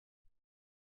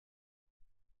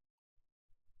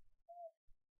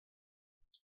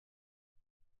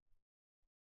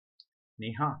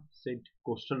 Neha said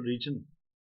coastal region.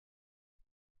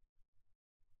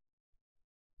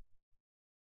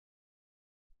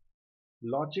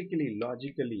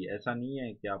 Logically ऐसा नहीं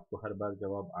है कि आपको हर बार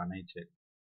जवाब आना ही चाहिए.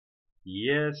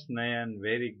 Yes, Nayan,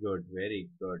 very good, very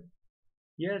good.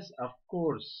 Yes, of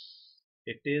course,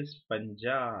 it is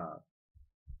Punjab.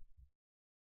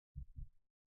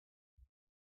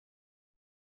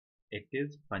 It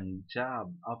is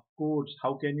Punjab, of course.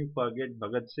 How can you forget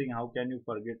Bhagat Singh? How can you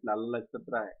forget Lala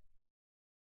Lajpat Rai?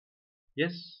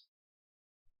 Yes,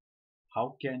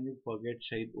 how can you forget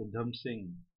Shahid Udham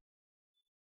Singh?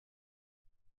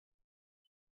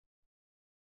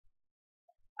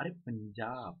 Are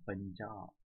Punjab, Punjab.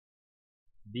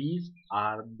 These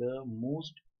are the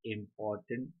most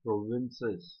important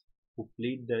provinces who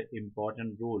played the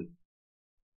important role.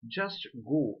 Just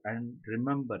go and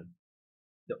remember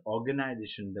the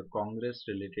organization, the Congress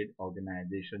related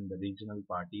organization, the regional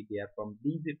party, they are from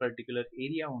this particular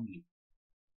area only.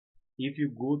 If you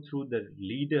go through the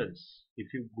leaders,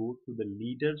 if you go through the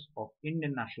leaders of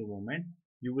Indian national movement,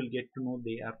 you will get to know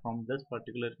they are from this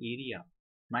particular area.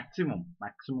 Maximum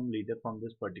leader from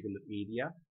this particular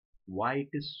area. Why it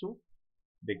is so?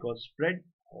 Because spread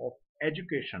of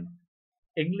education,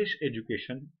 English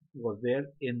education was there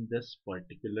in this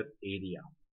particular area.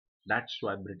 That's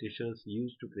why Britishers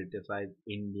used to criticize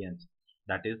Indians,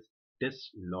 that is,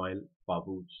 disloyal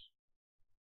Babus.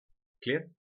 Clear?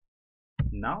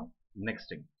 Now, next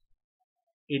thing.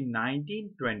 In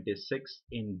 1926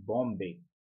 in Bombay,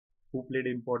 who played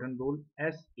important role?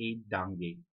 S.A.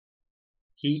 Dange.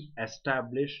 He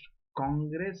established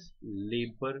Congress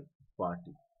Labour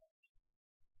Party.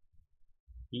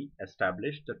 He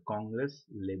established the Congress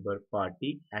Labour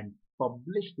Party and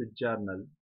published the journal,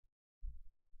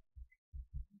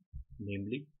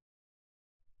 namely,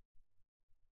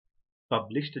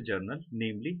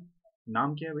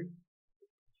 नाम क्या है भाई?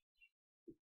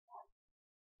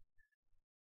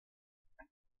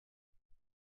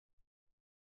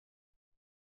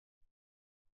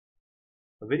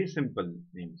 A very simple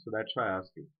name, so that's why I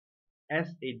asked you.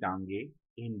 S.A. Dange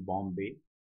in Bombay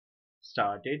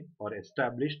started or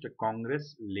established the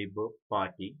Congress Labour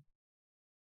Party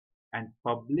and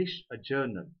published a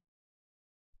journal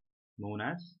known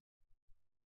as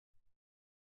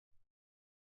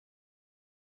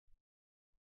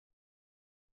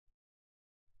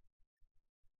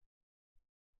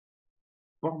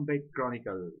Bombay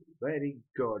Chronicle. Very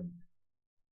good.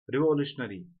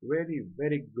 Revolutionary.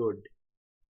 Very good.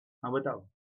 हाँ बताओ.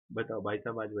 बताओ भाई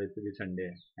साहब, आज वैसे भी Sunday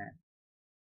है.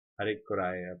 हर एक को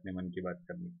राय है अपने मन की बात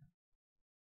करने का.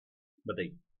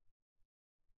 बताइए.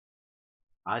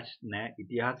 आज नया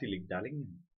इतिहास ही लिख डालेंगे.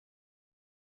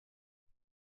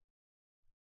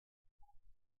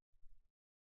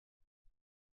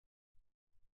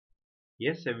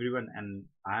 Yes, everyone, and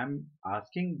I'm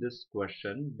asking this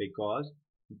question because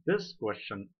this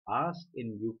question asked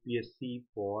in UPSC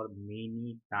for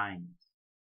many times.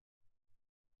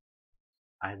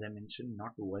 As I mentioned,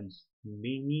 not once,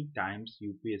 many times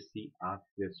UPSC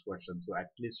asked this question, so at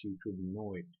least you should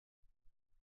know it.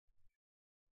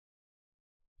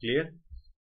 Clear?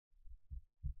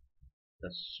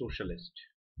 The socialist.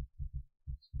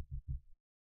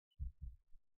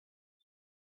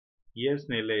 Yes,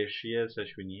 Nilesh. Yes,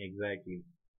 Ashwini. Exactly.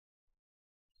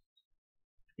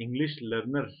 English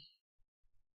learner.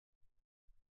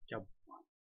 क्या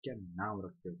क्या नाम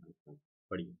रखते हो भाई साहब.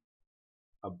 पढ़िए.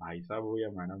 अब भाई साहब हो या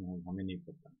मैडम हो हमें नहीं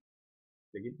पता,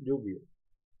 लेकिन जो भी हो.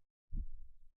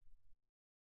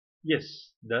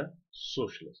 Yes, the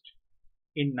socialist.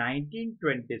 In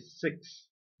 1926,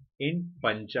 in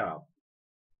Punjab,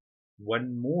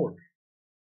 one more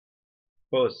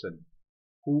person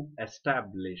who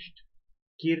established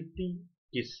Kirti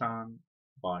Kisan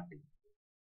Party,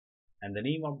 and the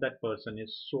name of that person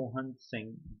is Sohan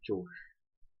Singh Josh,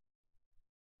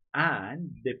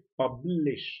 and they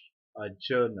published a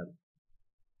journal,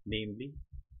 namely,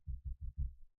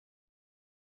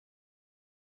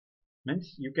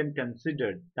 means you can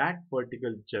consider that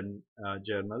particular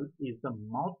journal is the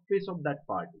mouthpiece of that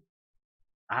party,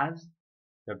 as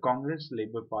the Congress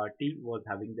Labour Party was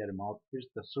having their mouthpiece,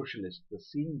 the socialists, the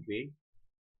same way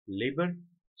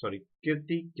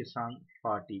Kirti Kisan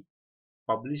Party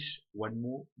published one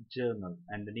more journal,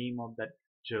 and the name of that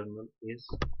journal is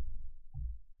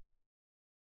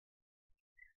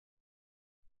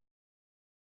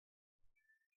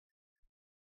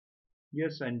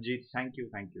yes, Anjit. Thank you,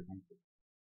 thank you, thank you.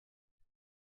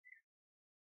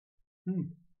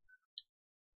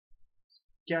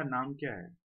 क्या नाम क्या है?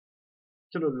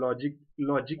 चलो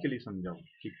logically समझाओ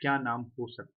कि क्या नाम हो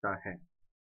सकता है.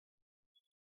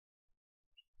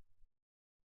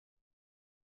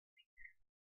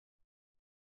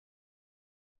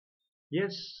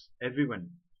 Yes, everyone.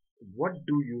 What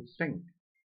do you think?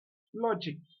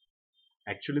 Logic.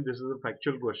 Actually, this is a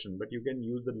factual question, but you can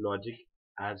use the logic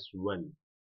as well.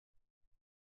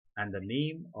 And the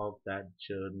name of that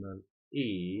journal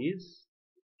is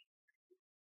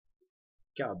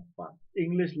क्या बात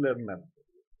English learner.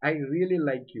 I really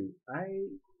like you. I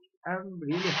am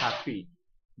really happy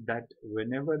that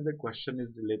whenever the question is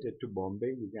related to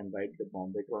Bombay, you can write the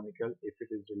Bombay Chronicle. If it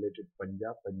is related to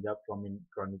Punjab, Punjab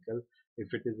Chronicle.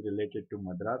 If it is related to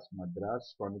Madras,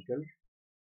 Madras Chronicle.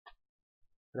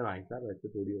 अरे भाई साहब ऐसे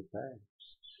थोड़ी होता है.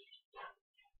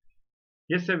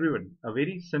 Yes, everyone. A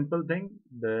very simple thing.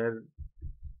 There,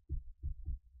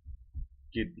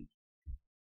 Kirti.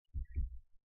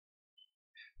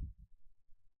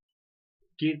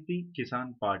 Kirti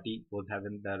Kisan Party was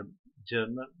having their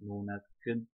journal known as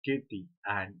Kirti,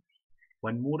 and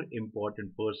one more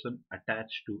important person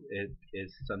attached to it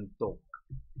is Santokh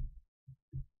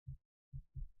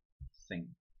Singh.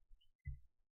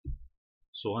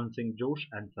 Sohan Singh Josh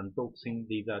and Santokh Singh,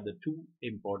 these are the two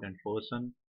important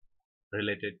persons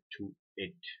related to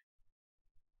it.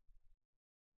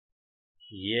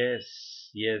 Yes,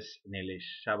 yes, Nilesh.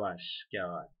 Shabash. Kya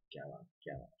baat, kya baat,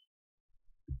 kya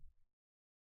baat.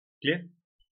 Clear?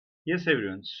 Yes,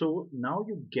 everyone. So now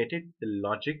you get it, the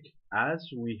logic as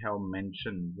we have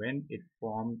mentioned when it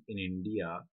formed in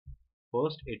India.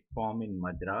 First it formed in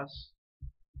Madras,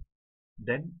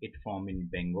 then it formed in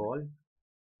Bengal,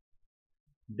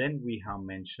 then we have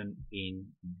mentioned in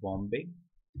Bombay,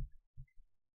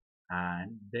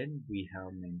 and then we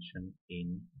have mentioned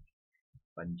in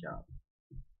Punjab.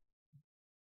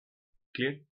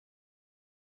 Clear?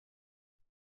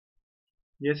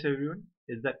 Yes, everyone.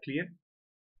 Is that clear?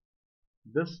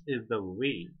 This is the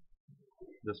way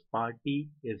this party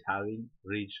is having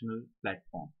regional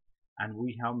platform. And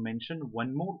we have mentioned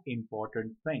one more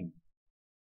important thing.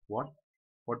 What?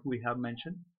 What we have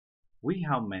mentioned? We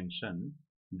have mentioned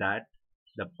that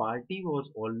the party was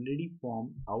already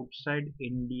formed outside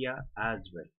India as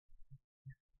well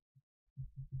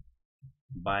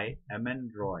by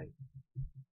M.N. Roy.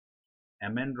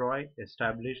 M.N. Roy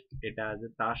established it as a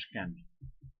Tashkent,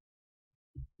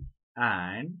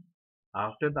 and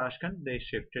after Tashkent they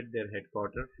shifted their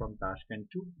headquarters from Tashkent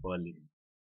to Berlin.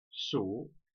 So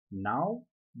now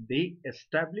they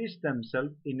established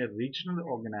themselves in a regional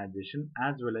organization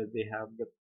as well as they have the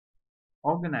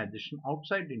organization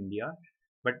outside India,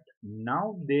 but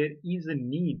now there is a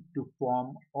need to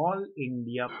form all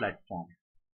India platform.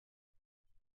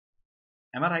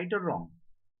 Am I right or wrong?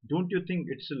 Don't you think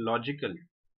it's logical?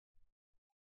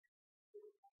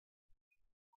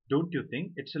 Don't you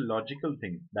think it's a logical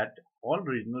thing that all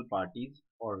regional parties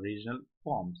or regional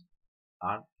forms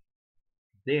are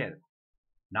there?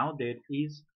 Now there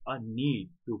is a need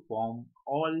to form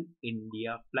all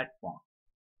India platform.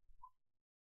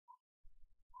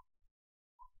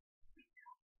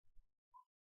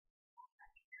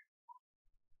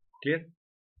 Clear?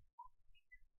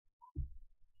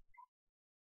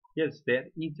 Yes, there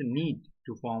is a need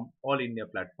to form all India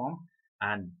platform,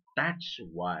 and that's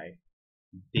why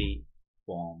they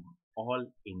form all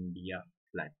India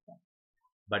platform.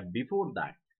 But before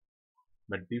that,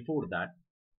 but before that,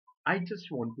 I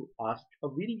just want to ask a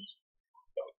very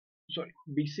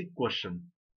basic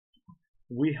question.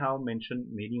 We have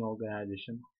mentioned many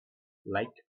organizations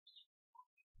like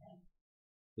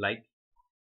like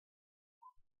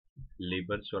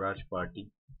Labor Swaraj Party,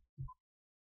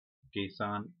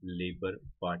 Kisan Labor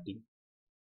Party.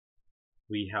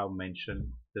 We have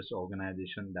mentioned this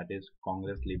organization that is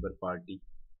Congress Labor Party,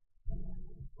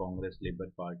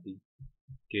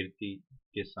 Kirti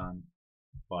Kisan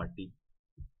Party.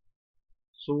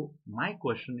 So my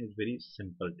question is very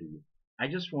simple to you. I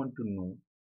just want to know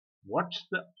what's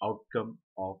the outcome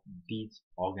of these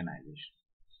organizations.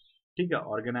 ठीक है,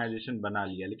 organisation बना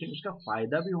लिया, लेकिन उसका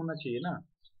फायदा भी होना चाहिए ना.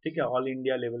 ठीक है, ऑल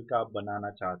इंडिया लेवल का आप बनाना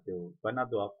चाहते हो, बना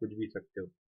दो, आप कुछ भी सकते हो.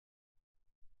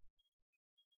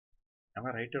 Am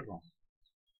I right or wrong?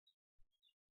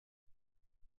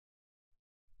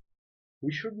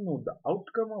 We should know the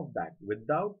outcome of that.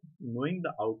 Without knowing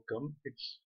the outcome,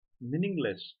 it's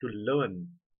meaningless to learn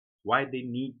why they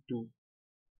need to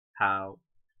have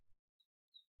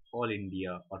all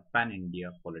India or pan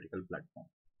India political platform.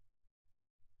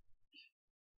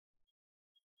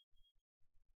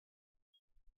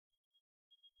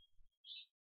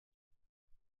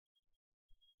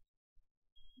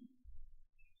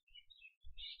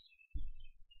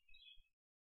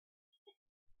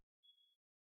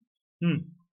 Hmm.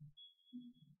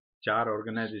 चार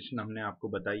organisation हमने आपको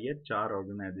बताई है. चार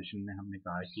organisation में हमने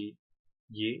कहा कि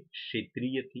ये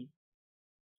क्षेत्रीय थी,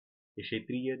 ये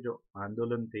क्षेत्रीय जो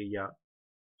आंदोलन थे या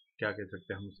क्या कह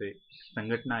सकते हैं हम उसे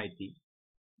संगठनाएं थी,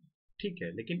 ठीक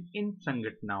है, लेकिन इन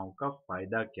संगठनाओं का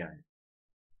फायदा क्या है,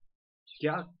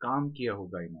 क्या काम किया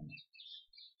होगा इन्होंने?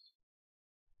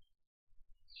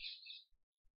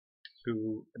 To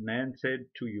Nayan said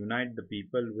to unite the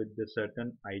people with the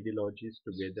certain ideologies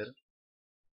together.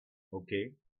 Okay.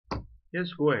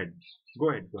 Yes, go ahead. Go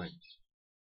ahead. Go ahead.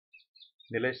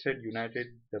 Nilesh said united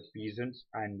the peasants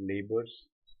and laborers.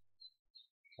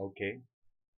 Okay.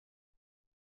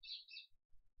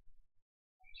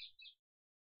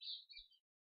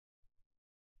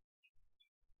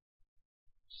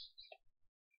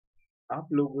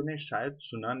 आप लोगों ने शायद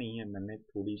सुना नहीं है, मैंने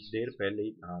थोड़ी देर पहले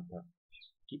ही कहा था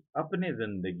कि अपने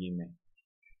जिंदगी में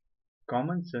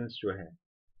कॉमन सेंस जो है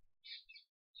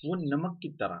वो नमक की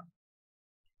तरह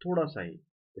थोड़ा सा ही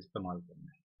इस्तेमाल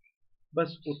करना है। बस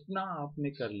उतना आपने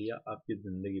कर लिया, आपकी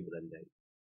जिंदगी बदल जाएगी।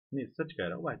 नहीं, सच कह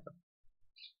रहा हूँ भाई साहब।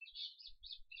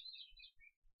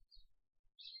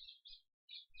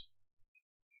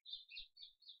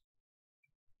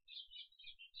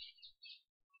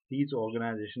 These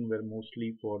organizations were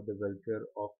mostly for the welfare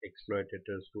of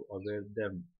exploitators, to aware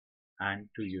them and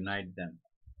to unite them.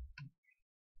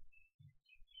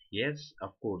 Yes,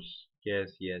 of course. Yes,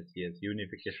 yes, yes.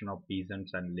 Unification of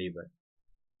peasants and labor.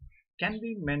 Can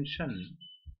we mention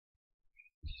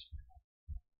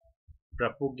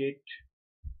propagate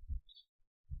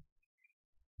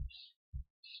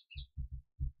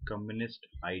communist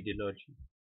ideology?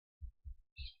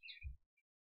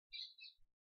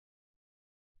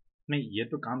 नहीं, ये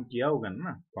तो काम किया होगा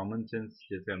ना, common sense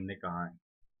जैसे हमने कहा है।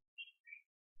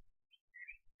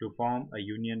 To form a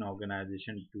union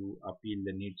organization to appeal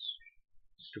the needs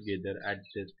together at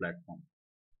this platform.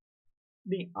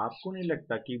 नहीं, आपको नहीं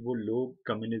लगता कि वो लोग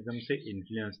कम्युनिज्म से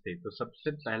इन्फ्लुएंस थे, तो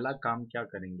सबसे पहला काम क्या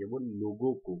करेंगे, वो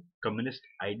लोगों को कम्युनिस्ट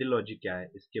आइडियोलॉजी क्या है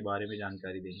इसके बारे में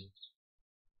जानकारी देंगे।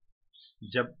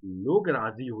 जब लोग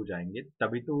राजी हो जाएंगे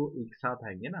तभी तो वो एक साथ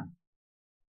आएंगे ना।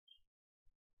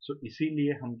 सो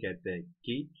इसीलिए हम कहते हैं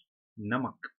कि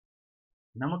नमक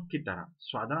नमक की तरह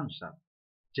स्वादानुसार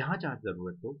जहां जहां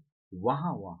जरूरत हो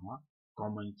वहां वहां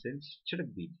कॉमन सेंस छिड़क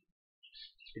दीजिए।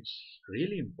 It's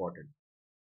really important.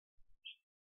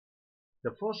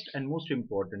 The first and most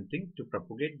important thing to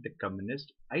propagate the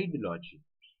communist ideology.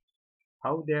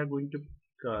 How they are going to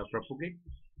propagate?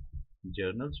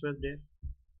 Journals were there.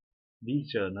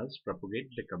 These journals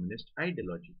propagate the communist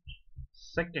ideology.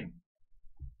 Second,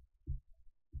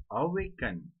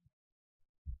 awaken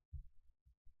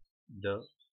the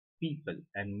people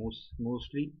and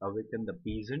mostly awaken the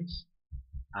peasants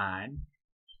and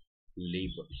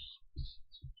laborers.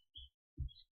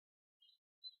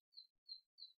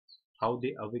 How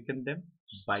they awaken them?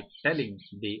 By telling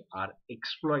they are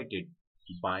exploited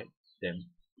by them.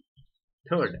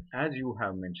 Third, as you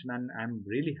have mentioned, and I'm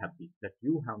really happy that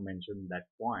you have mentioned that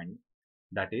point,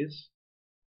 that is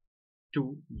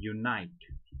to unite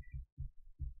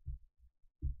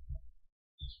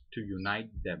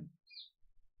them,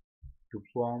 to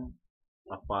form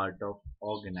a part of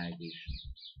organization.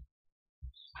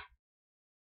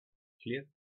 Clear?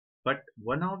 But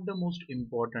one of the most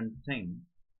important thing,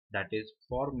 that is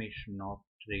formation of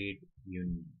trade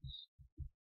unions.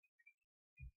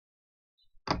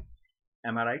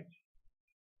 Am I right?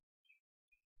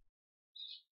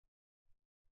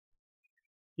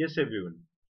 Yes, everyone.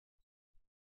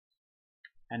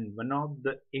 And one of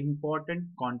the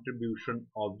important contribution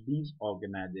of these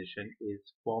organization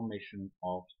is formation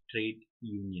of trade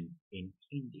union in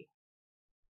India.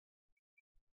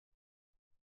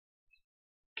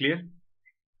 Clear?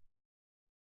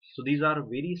 So these are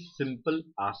very simple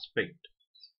aspect,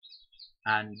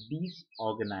 and these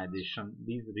organization,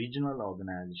 these regional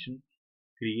organization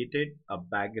created a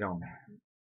background,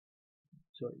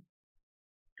 sorry,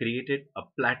 created a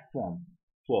platform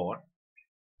for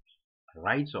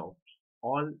rise of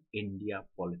all India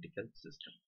political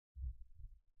system.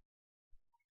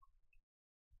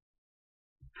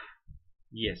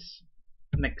 Yes.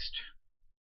 Next.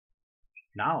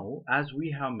 Now, as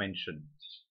we have mentioned,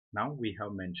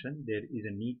 there is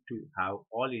a need to have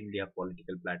all India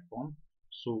political platform.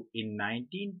 So in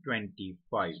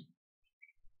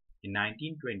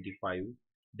 1925,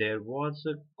 there was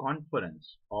a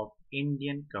conference of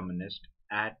Indian communists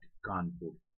at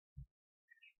Kanpur.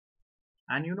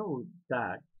 And you know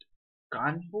that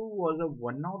Kanpur was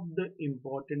one of the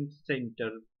important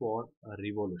center for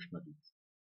revolutionaries.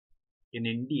 In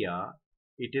India,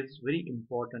 it is very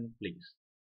important place.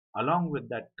 Along with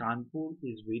that, Kanpur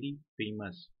is very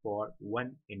famous for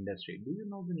one industry. Do you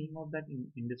know the name of that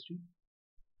industry?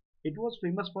 It was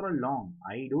famous for a long.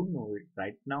 I don't know it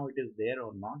right now. It is there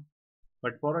or not.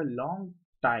 but for a long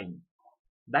time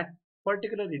that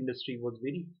particular industry was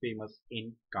very famous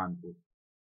in Kanpur.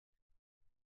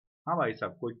 हाँ भाई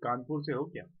साहब, कोई कानपुर से हो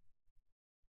क्या?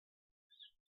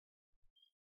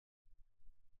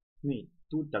 नहीं,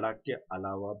 तू तड़ाक के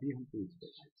अलावा भी हम पूछ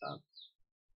रहे हैं साहब.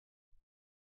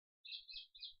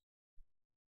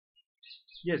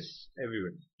 Yes,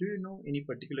 everyone. Do you know any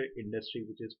particular industry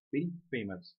which is very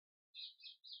famous?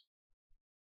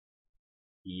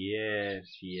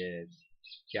 Yes, yes.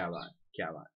 क्या बात,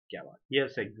 क्या बात, क्या बात.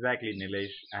 Yes, exactly,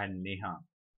 Nilesh and Neha.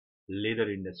 Leather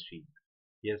industry.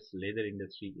 Yes, leather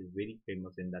industry is very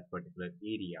famous in that particular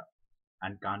area.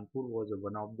 And Kanpur was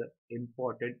one of the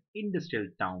important industrial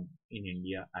town in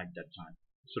India at that time.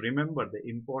 So remember the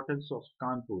importance of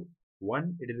Kanpur.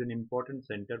 One, it is an important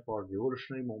center for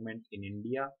revolutionary movement in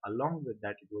India. Along with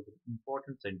that, it was an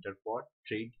important center for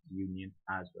trade union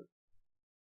as well.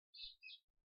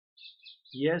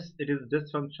 Yes, it is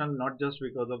dysfunctional not just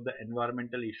because of the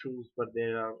environmental issues, but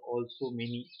there are also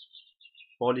many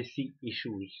policy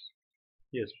issues.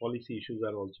 Yes, policy issues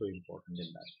are also important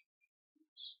in that.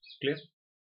 Clear?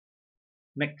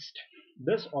 Next,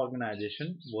 this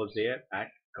organization was there at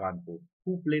Kanpur.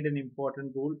 Who played an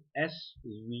important role?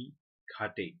 S.V.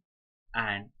 Khate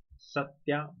and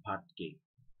Satya Bhatke.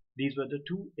 These were the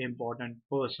two important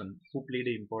persons who played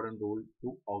an important role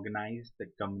to organize the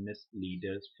communist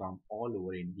leaders from all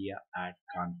over India at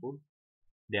Kanpur.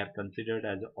 They are considered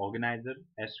as the organizer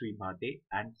S.V. Bhate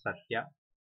and Satya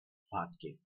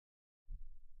Bhatke.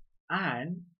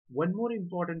 And one more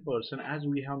important person, as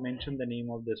we have mentioned the name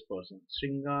of this person,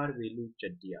 Sringar Velu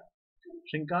Chettiar.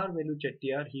 Sringar Velu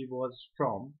Chettiar, he was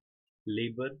from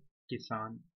Labour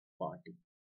Kisan Party.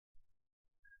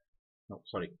 No,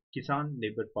 sorry, Kisan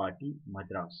Labour Party,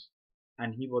 Madras.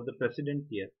 And he was the president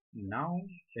here. Now,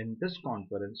 in this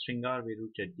conference, Sringar Velu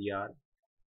Chettiar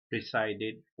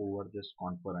presided over this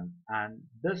conference. And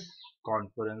this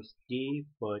conference gave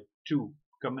birth to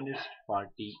Communist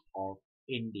Party of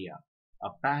India, a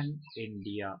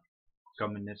pan-India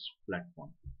communist platform.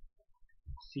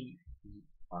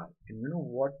 CER. And you know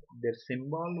what? Their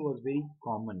symbol was very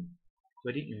common,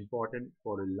 very important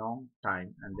for a long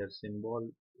time, and their symbol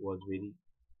was very.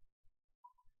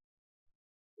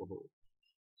 Oh,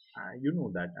 you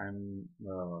know that I'm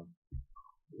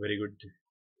very good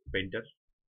painter,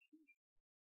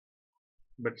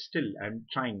 but still I'm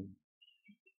trying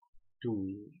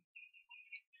to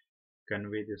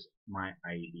convey this my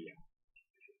idea.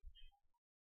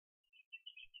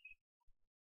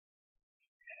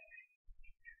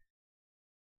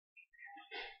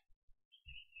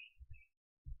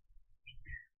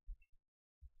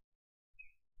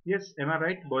 Yes, am I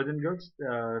right, boys and girls?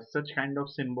 Such kind of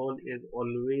symbol is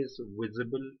always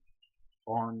visible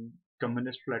on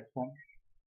communist platform.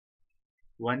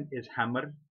 One is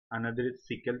hammer, another is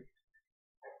sickle.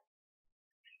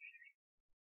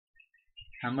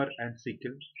 Hammer and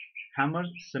sickle. Hammer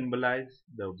symbolize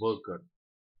the worker.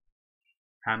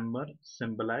 Hammer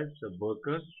symbolize the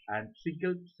worker and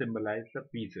sickle symbolize the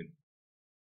peasant.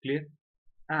 Clear?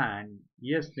 And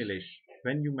yes, Nilesh,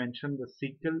 when you mention the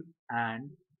sickle and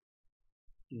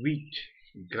wheat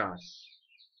grass,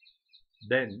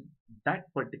 then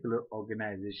that particular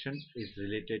organization is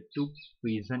related to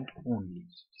peasant only.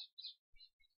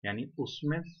 यानी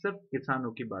उसमें सिर्फ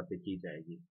किसानों की बातें की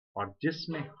जाएगी और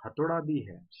जिसमें हथौड़ा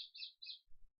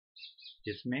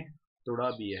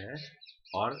भी है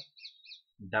और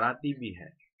दराती भी है,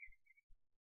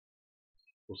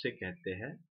 उसे कहते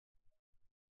हैं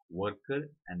worker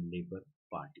and labor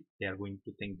party. They are going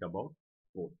to think about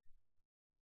both.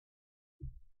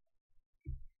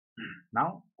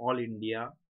 Now all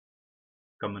India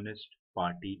Communist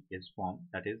Party is formed,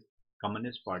 that is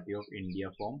Communist Party of India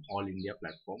formed, All India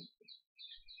platform.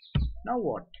 Now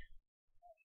what?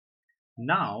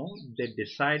 Now they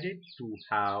decided to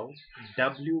have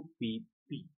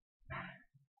WPP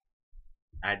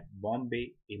at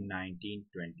Bombay in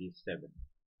 1927.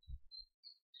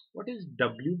 What is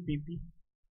WPP?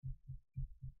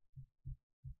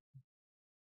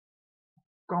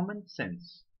 Common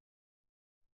sense.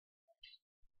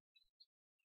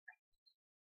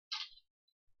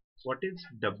 What is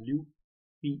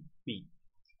WPP?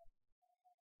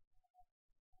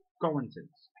 Common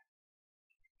sense.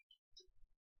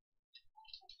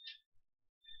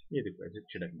 ये देखो ऐसे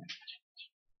छिड़कना है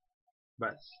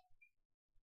बस.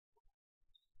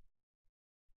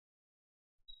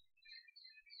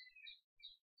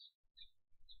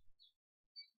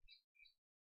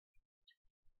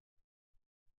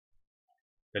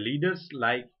 The leaders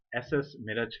like SS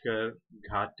Mirajkar,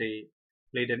 Ghate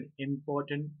played an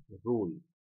important role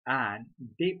and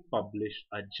they published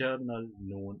a journal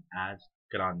known as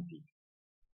Kranti.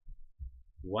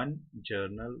 One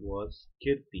journal was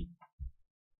Kirti,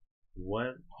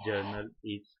 one journal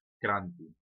is Kranti.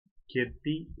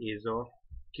 Kirti is of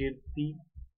Kirti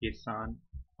Kisan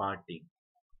Party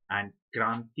and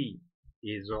Kranti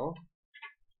is of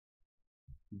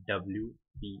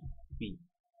WPP.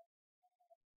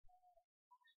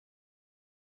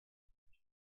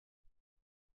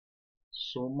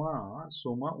 Soma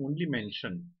only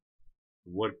mentioned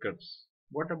workers.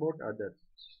 What about others?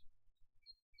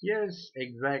 Yes,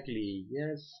 exactly.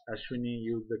 Yes, Ashwini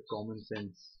used the common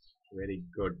sense. Very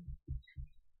good.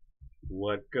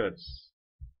 Workers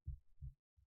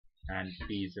and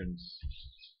peasants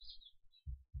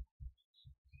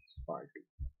party.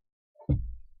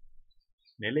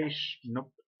 Nilesh,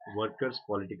 nope. Workers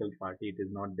political party. It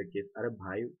is not the case. अरे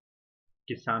भाई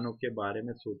किसानों के बारे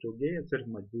में सोचोगे या सिर्फ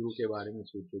मजदूरों के बारे में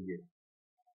सोचोगे?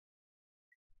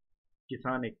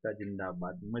 किसान एकता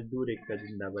जिंदाबाद, मजदूर एकता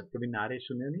जिंदाबाद. कभी नारे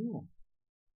सुने नहीं हो?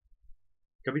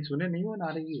 कभी सुने नहीं हो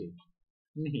नारे ये?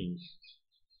 नहीं,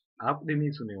 आपने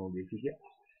नहीं सुने होंगे क्योंकि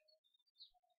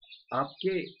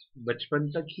आपके बचपन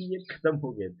तक ही ये खत्म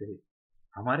हो गए थे.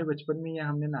 हमारे बचपन में ये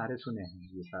हमने नारे सुने हैं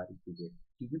ये सारी चीजें,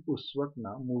 क्योंकि उस वक्त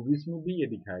ना मूवीज में भी ये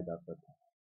दिखाया जाता था.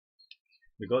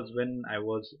 Because when I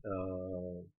was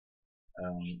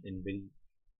in very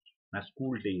my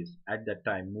school days, at that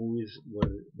time movies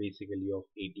were basically of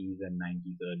 80s and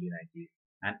 90s, early 90s,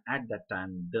 and at that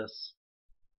time this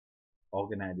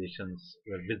organizations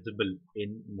were visible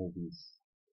in movies.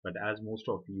 But as most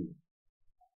of you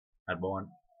are born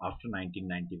after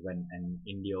 1991 and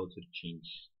India also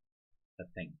changed the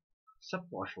thing, सब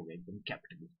posh हो गए एकदम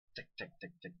capitalist. चक चक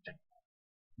चक चक चक.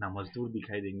 ना मजदूर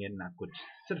दिखाई देंगे ना कुछ,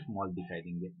 सिर्फ मॉल दिखाई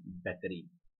देंगे. बेहतरीन.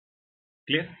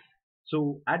 Clear? So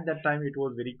at that time it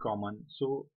was very common. So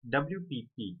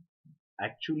WPP,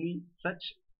 actually such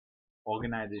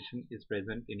organization is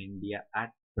present in India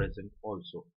at present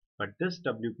also. But this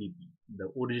WPP,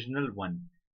 the original one,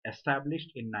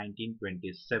 established in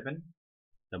 1927,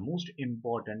 the most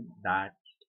important that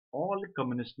all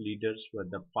communist leaders were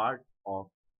the part of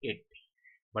it.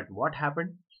 But what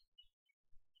happened?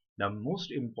 The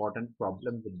most important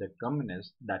problem with the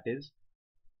communists, that is,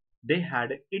 they had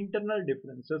internal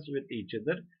differences with each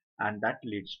other and that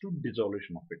leads to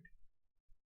dissolution of it.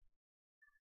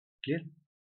 Clear?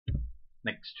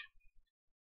 Next.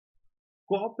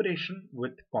 Cooperation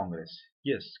with Congress.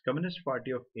 Yes, Communist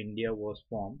Party of India was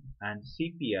formed and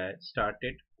CPI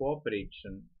started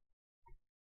cooperation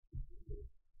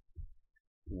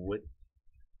with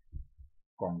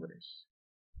Congress.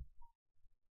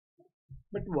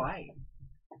 But why?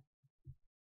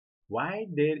 Why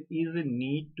there is a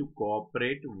need to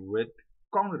cooperate with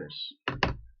Congress?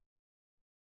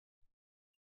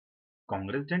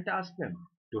 Congress didn't ask them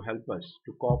to help us,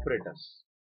 to cooperate us.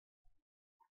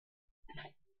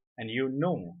 And you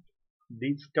know,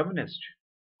 these communists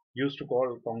used to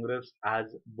call Congress as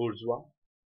bourgeois.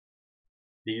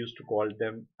 They used to call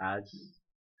them as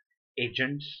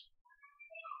agents.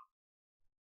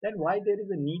 Then why there is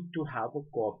a need to have a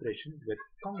cooperation with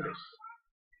Congress?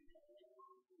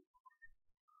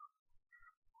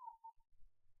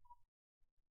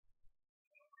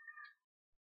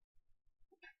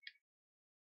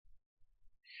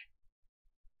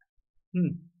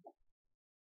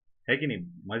 है कि नहीं?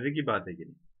 मजे की बात है कि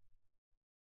नहीं?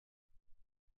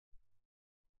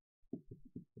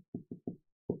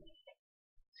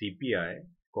 CPI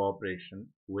cooperation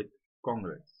with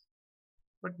Congress.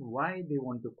 But why they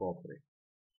want to cooperate?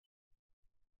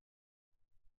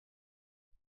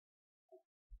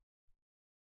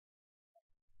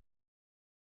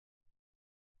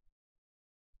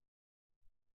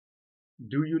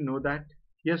 Do you know that?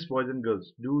 Yes, boys and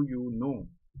girls, do you know?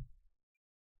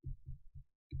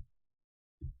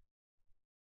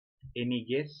 Any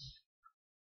guess?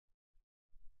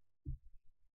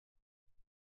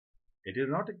 It is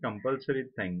not a compulsory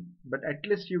thing, but at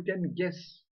least you can guess.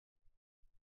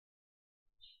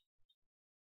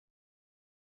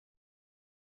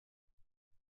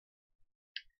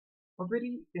 A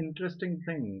very interesting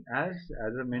thing, as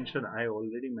I mentioned, I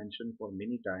already mentioned for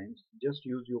many times, just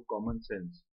use your common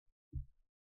sense.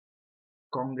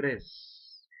 Congress.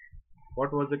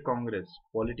 What was the Congress?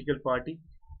 Political party?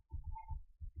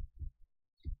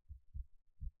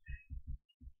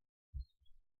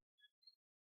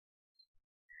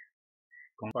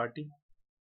 Party?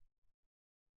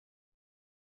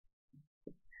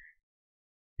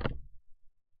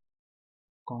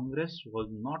 Congress was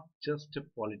not just a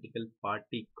political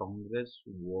party. Congress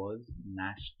was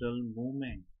national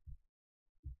movement.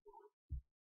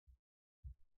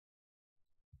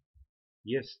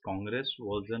 Yes, Congress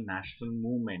was a national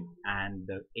movement and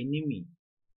the enemy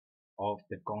of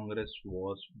the Congress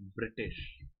was British.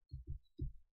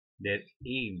 Their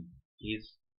aim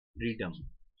is freedom.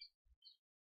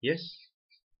 Yes,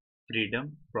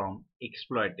 freedom from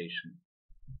exploitation.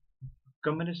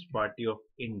 Communist Party of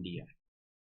India.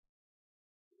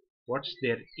 What's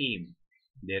their aim?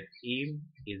 Their aim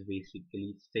is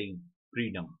basically saying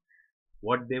freedom.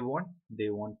 What they want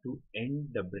to end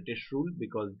the British rule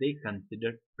because they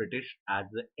considered British as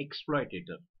the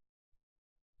exploitator.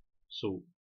 So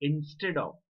instead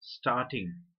of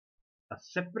starting a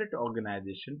separate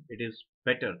organization, it is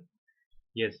better,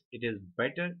 yes, it is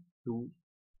better to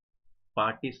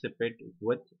participate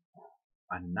with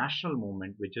a national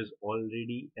movement which has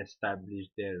already established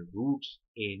their roots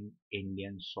in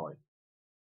Indian soil.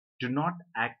 Do not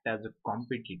act as a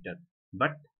competitor,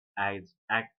 but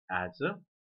act as a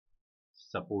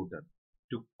supporter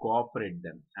to cooperate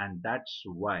them, and that's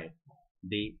why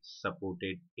they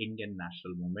supported Indian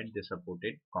national movement. They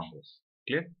supported Congress.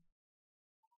 Clear?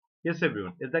 Yes,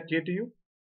 everyone. Is that clear to you?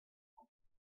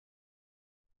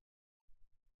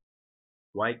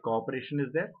 Why cooperation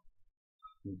is there?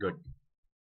 Good.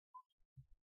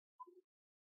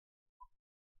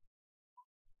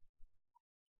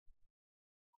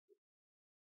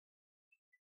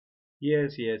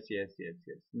 Yes, yes, yes, yes,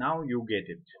 yes. Now you get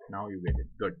it. Now you get it.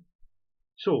 Good.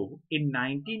 So in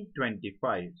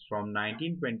 1925, from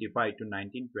 1925 to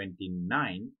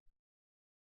 1929,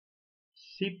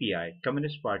 CPI,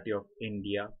 Communist Party of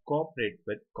India, cooperate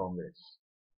with Congress.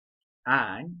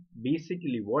 And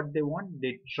basically what they want,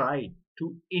 they try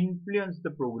to influence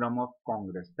the program of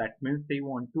Congress. That means they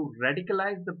want to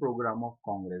radicalize the program of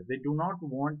Congress. They do not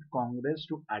want Congress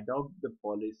to adopt the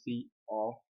policy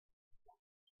of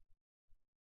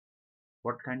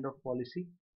what kind of policy?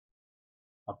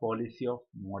 A policy of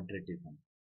moderatism,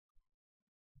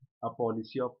 a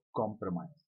policy of compromise.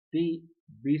 They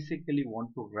basically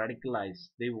want to radicalize,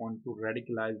 they want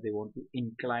to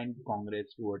incline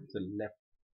Congress towards the left,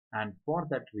 and for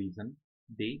that reason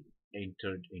they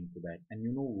entered into that. And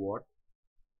you know what?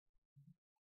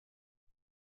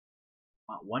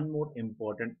 One more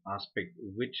important aspect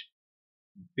which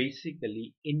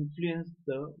basically influenced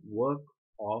the work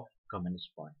of Communist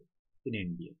Party in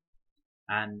India,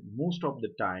 and most of the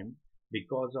time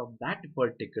because of that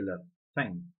particular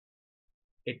thing,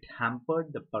 it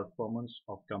hampered the performance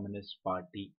of Communist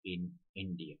Party in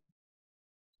India.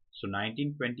 So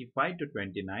 1925 to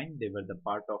 29, they were the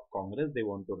part of Congress. They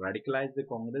want to radicalize the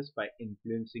Congress by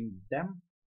influencing them.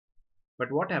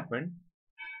 But what happened?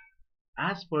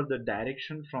 As per the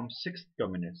direction from 6th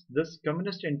Communist, this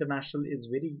Communist International is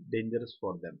very dangerous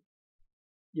for them.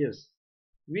 Yes,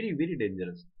 very, very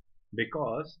dangerous.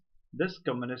 Because this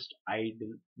Communist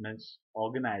Idleness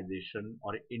organization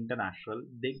or international,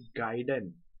 they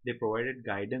provided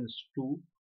guidance to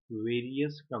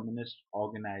various communist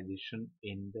organizations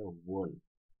in the world,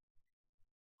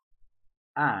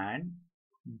 and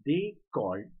they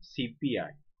called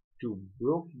CPI to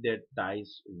broke their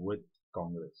ties with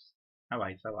Congress. हाँ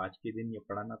भाई साहब, आज के दिन ये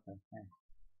पढ़ाना था हैं?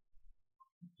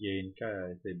 ये इनका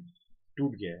ऐसे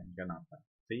टूट गया है इनका नाता,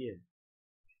 सही है,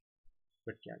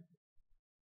 बट क्या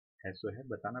है, सो है,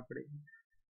 बताना पड़ेगा.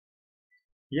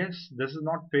 Yes, this is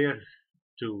not fair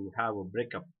to have a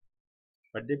breakup,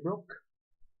 but they broke.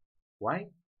 Why?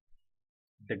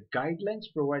 The guidelines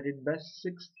provided by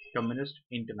 6th Communist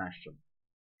International,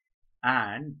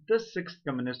 and this 6th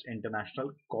Communist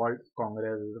International called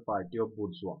Congress as the party of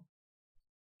bourgeois,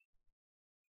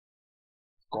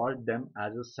 called them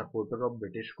as a supporter of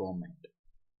British government,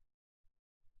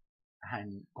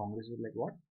 and Congress was like,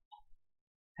 what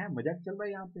है, मजाक चल रहा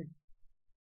है यहाँ पे?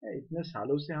 इतने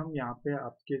सालों से हम यहाँ पे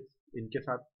आपके इनके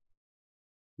साथ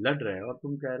लड़ रहे हैं और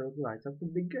तुम कह रहे हो कि भाई साहब तुम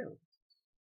दिख गए हो.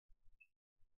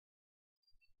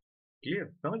 क्लियर,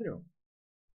 समझ रहे हो?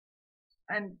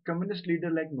 And communist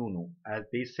leader like no, as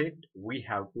they said, we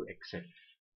have to accept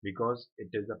because it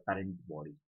is a parent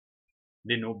body.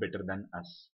 They know better than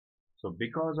us. So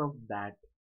because of that,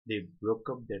 they broke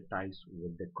up their ties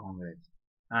with the Congress.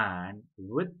 And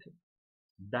with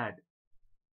that,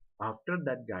 after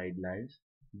that guidelines,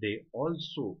 they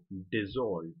also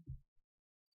dissolved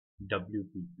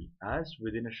WPP, as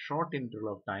within a short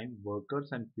interval of time, workers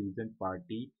and peasant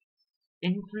party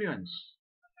influence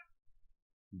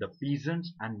the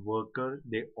peasants and workers.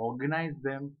 They organized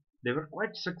them. They were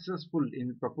quite successful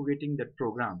in propagating that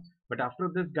program. But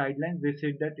after this guidelines, they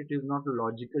said that it is not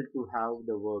logical to have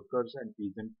the workers and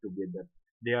peasants together.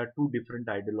 They are two different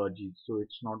ideologies, so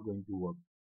it's not going to work.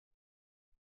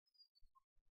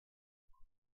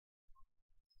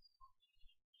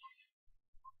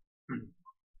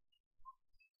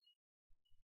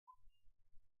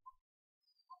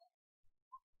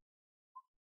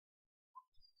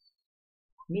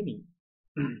 नहीं नहीं,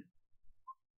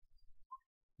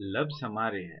 लफ्ज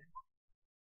हमारे हैं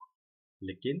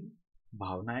लेकिन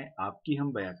भावनाएं आपकी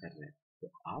हम बयां कर रहे हैं, तो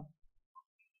आप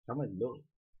समझ लो।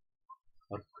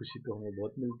 और खुशी तो हमें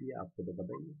बहुत मिलती है, आपको तो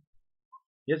पता ही है।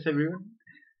 Yes everyone.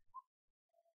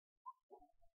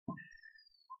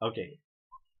 ओके,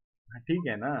 ठीक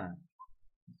है ना।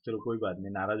 चलो कोई बात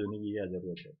नहीं, नाराज होने की क्या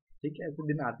जरूरत है। ठीक है, ऐसे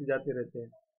दिन आते जाते रहते हैं।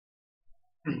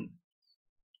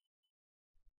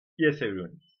 Yes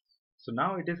everyone, so now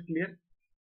it is clear.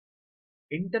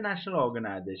 International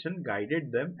organization guided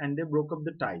them and they broke up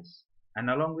the ties and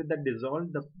along with that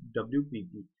dissolved the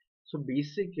WPP. So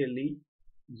basically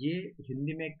ये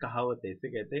हिंदी में एक कहावत है, इसे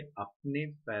कहते हैं अपने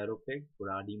पैरों पे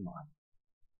कुल्हाड़ी मार।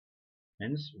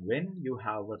 Hence when you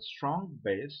have a strong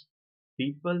base,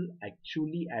 people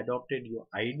actually adopted your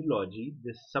ideology,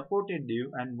 they supported you,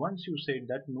 and once you said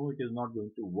that no, it is not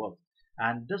going to work,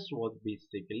 and this was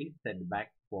basically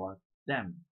setback for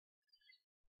them.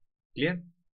 Clear?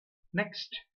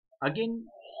 Next, again,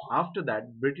 after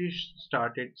that, British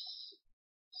started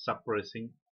suppressing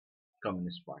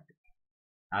Communist Party.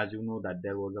 As you know that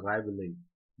there was a rivalry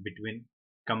between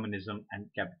communism and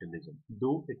capitalism,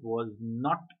 though it was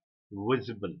not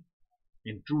visible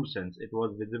in true sense. It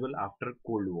was visible after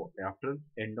Cold War, after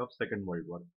end of Second World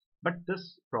War. But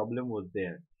this problem was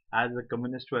there, as the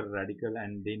communists were radical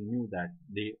and they knew that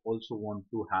they also want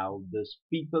to have this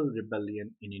people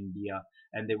rebellion in India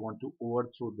and they want to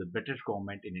overthrow the British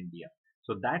government in India.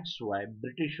 So that's why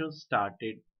Britishers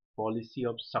started policy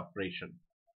of suppression.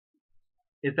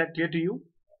 Is that clear to you?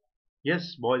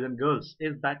 Yes, boys and girls,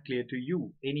 is that clear to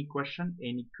you? Any question,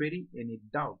 any query, any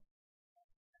doubt?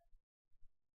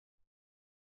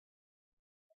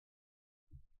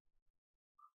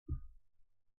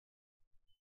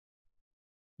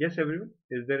 Yes, everyone.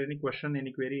 Is there any question,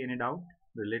 any query, any doubt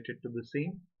related to the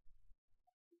same?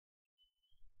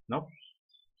 No?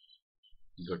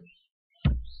 Good.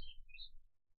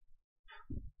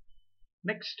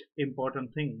 Next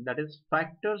important thing, that is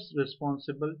factors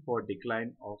responsible for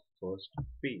decline of first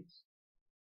phase.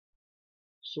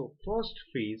 So first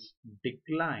phase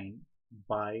decline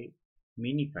by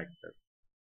many factors.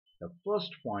 The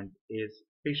first point is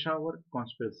Peshawar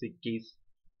conspiracy case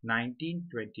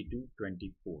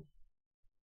 1922-24.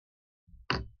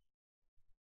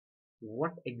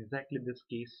 What exactly this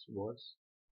case was?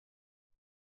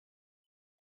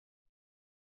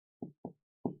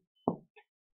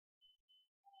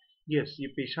 Yes, ये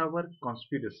Peshawar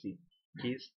conspiracy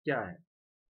case क्या है?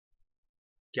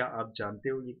 क्या आप जानते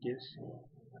हो ये case?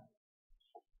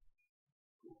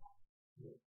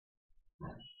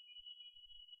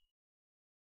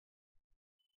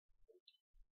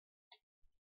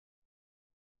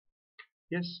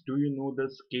 Yes, do you know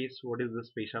this case? What is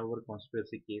this Peshawar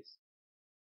conspiracy case?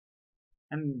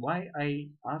 And why I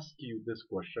ask you this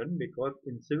question? Because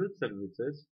in civil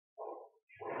services,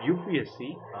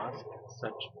 UPSC asks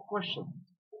such questions.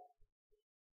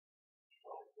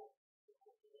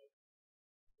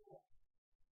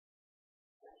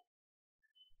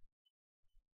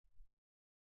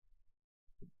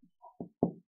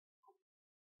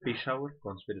 Peshawar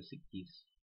conspiracy case,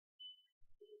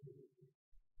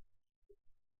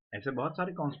 ऐसे बहुत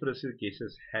सारे कॉन्स्पिरसी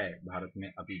केसेस है भारत में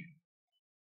अभी.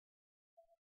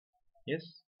 Yes,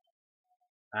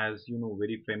 as you know,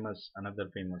 very famous, another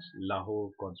famous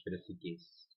Lahore conspiracy case.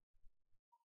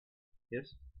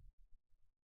 Yes,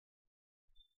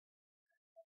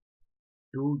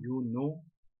 do you know?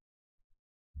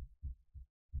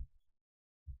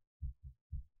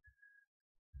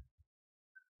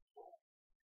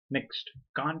 Next,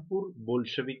 Kanpur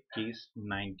Bolshevik case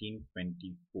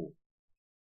 1924.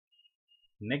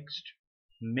 Next,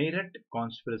 Meerut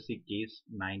conspiracy case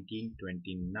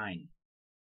 1929.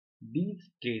 These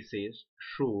cases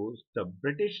shows the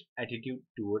British attitude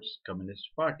towards Communist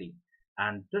Party,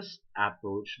 and this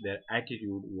approach, their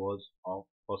attitude was of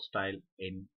hostile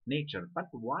in nature. But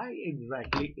why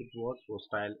exactly it was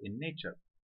hostile in nature?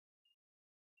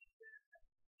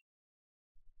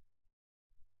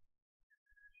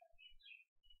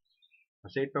 A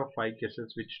set of 5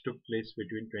 cases which took place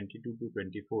between 22 to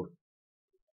 24.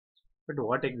 But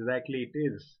what exactly it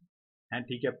is? हैं,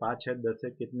 ठीक है, 5 है, 10 है,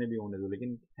 कितने भी होने दो,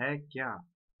 लेकिन है क्या?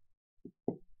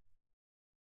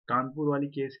 कानपुर वाली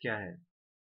केस क्या है?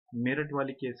 मेरठ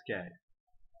वाली केस क्या है?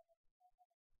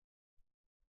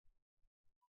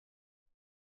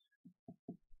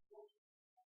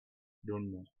 Don't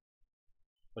know.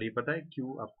 और ये पता है क्यों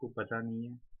आपको पता नहीं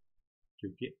है?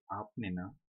 क्योंकि आपने ना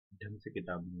ढंग से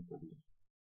किताब नहीं पढ़ी है.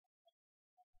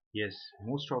 Yes,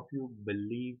 most of you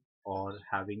believe or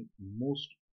having most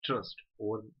trust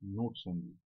over notes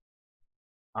only.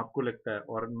 आपको लगता है,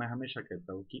 और मैं हमेशा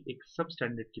कहता हूँ कि एक सब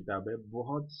स्टैंडर्ड किताब है,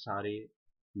 बहुत सारे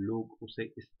लोग उसे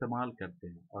इस्तेमाल करते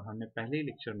हैं, और हमने पहले ही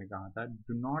लेक्चर में कहा था,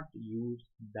 डू नॉट यूज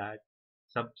दैट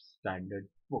सब standard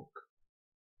book.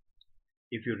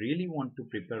 If you really want to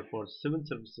prepare for civil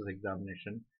services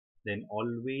examination, then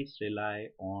always rely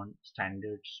on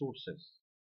standard sources.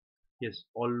 Yes,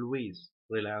 always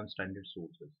rely on standard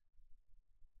sources,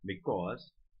 because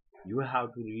you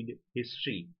have to read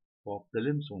history for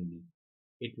prelims only.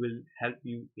 It will help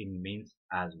you in mains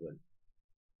as well.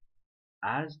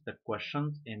 As the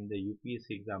questions in the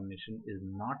UPSC examination is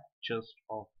not just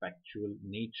of factual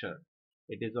nature,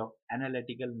 it is of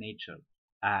analytical nature.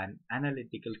 An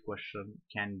analytical question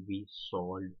can be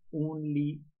solved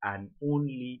only and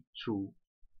only through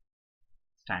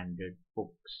standard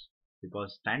books,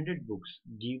 because standard books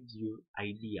gives you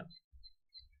idea,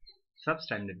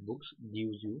 substandard books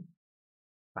gives you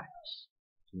facts.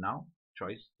 So now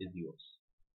choice is yours.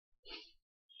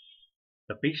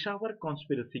 The Peshawar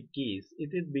conspiracy case,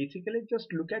 it is basically, just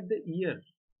look at the year.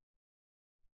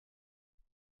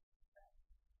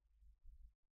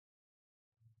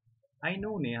 I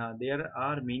know, Neha, there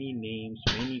are many names,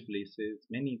 many places,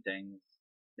 many things.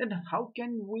 Then how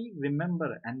can we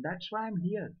remember? And that's why I'm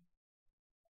here.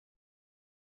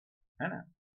 है ना?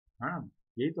 हाँ,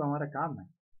 यही तो हमारा काम है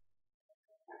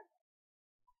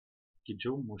कि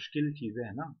जो मुश्किल चीजें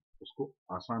हैं ना, उसको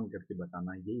आसान करके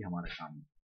बताना, यही हमारा काम है.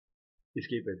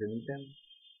 इसके लिए पैसे मिलते हैं.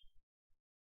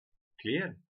 Clear?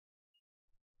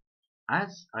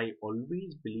 As I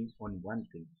always believe on one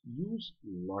thing, use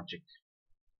logic.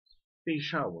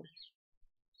 Peshawar,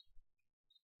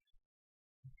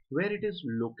 where it is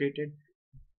located.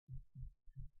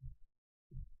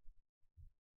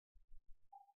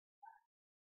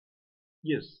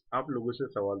 Yes, आप लोगों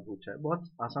से सवाल पूछा है,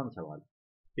 बहुत आसान सवाल.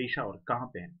 पेशावर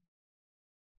कहाँ पे है?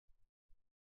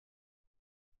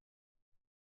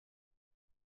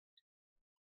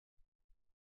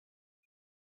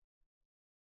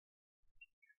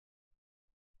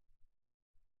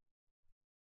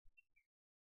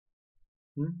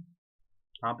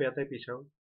 कहाँ पे आता है Peshawar?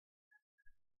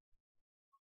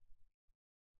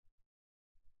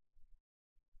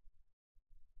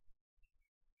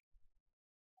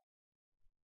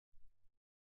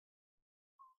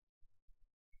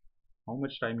 How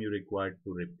much time you required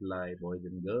to reply, boys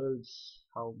and girls?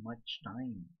 How much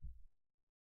time?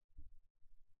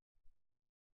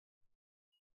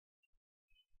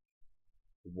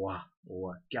 वाह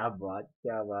वाह, क्या बात,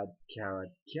 क्या बात, क्या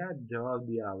बात, क्या जवाब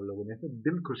दिया आप लोगों ने, तो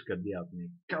दिल खुश कर दिया आपने.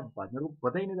 क्या बात, मेरे को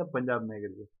पता ही नहीं था पंजाब में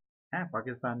करके, है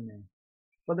पाकिस्तान में,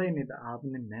 पता ही नहीं था.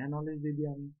 आपने नया नॉलेज दे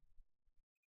दिया हमें.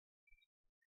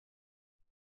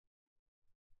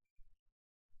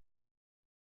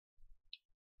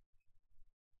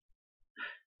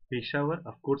 Peshawar,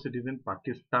 of course, it is in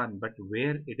Pakistan, but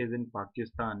where it is in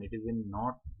Pakistan? It is in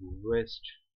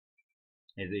northwest.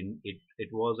 As in,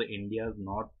 it was India's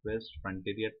northwest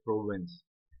frontier province,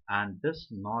 and this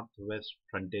northwest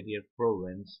frontier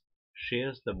province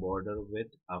shares the border with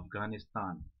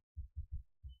Afghanistan.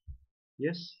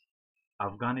 Yes,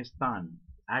 Afghanistan.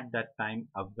 At that time,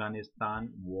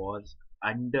 Afghanistan was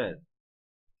under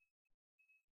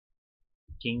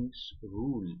king's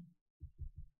rule.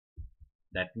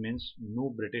 That means no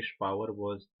British power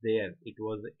was there. It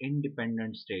was an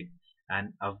independent state.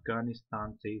 And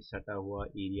Afghanistan से सटा हुआ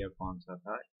area कौन सा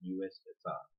था?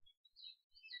 USSR.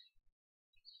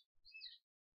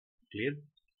 Clear?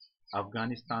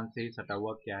 Afghanistan से सटा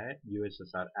हुआ क्या है?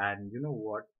 USSR. And you know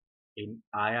what? In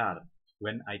IR,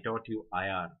 when I taught you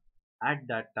IR, at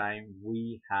that time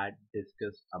we had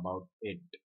discussed about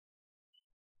it,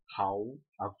 how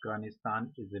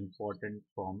Afghanistan is important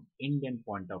from Indian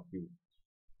point of view,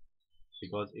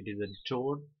 because it is a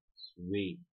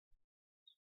doorway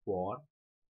for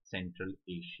Central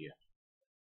Asia.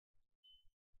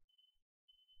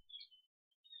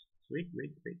 Wait.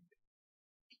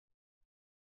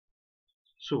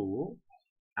 So,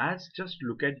 as just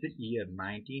look at the year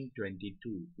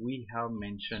 1922, we have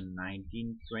mentioned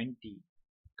 1920,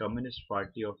 Communist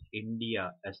Party of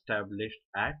India established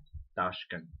at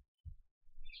Tashkent.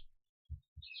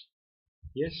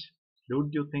 Yes,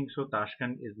 don't you think so?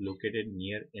 Tashkent is located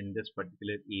near in this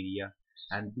particular area,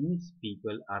 and these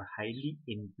people are highly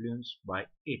influenced by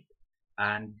it,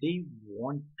 and they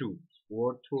want to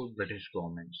overthrow British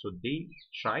government. So they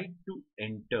tried to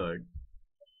enter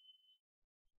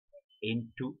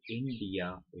into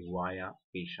India via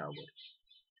Peshawar.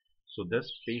 So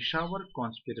this Peshawar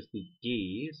conspiracy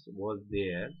case was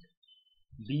there.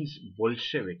 These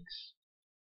Bolsheviks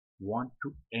want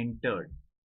to enter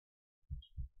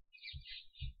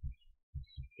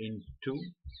into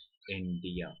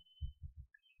India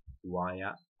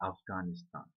via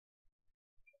Afghanistan.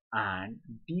 And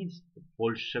these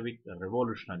Bolshevik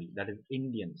revolutionary, that is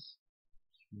Indians,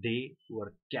 they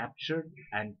were captured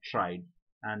and tried,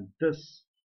 and this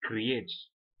creates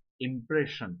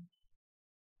impression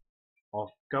of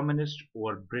communist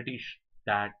over British,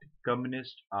 that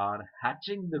communists are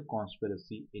hatching the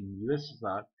conspiracy in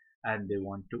USSR and they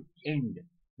want to end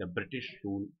the British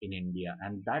rule in India,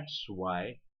 and that's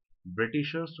why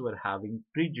Britishers were having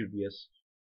prejudice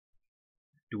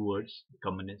towards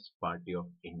Communist Party of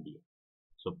India.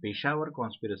 So Peshawar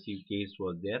conspiracy case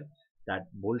was there, that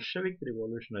Bolshevik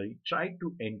revolutionary tried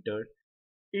to enter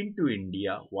into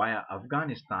India via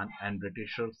Afghanistan and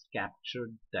Britishers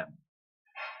captured them.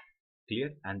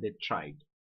 Clear? And they tried.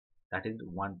 That is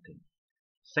one thing.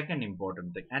 Second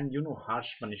important thing, and harsh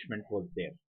punishment was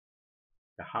there.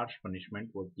 The harsh punishment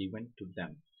was given to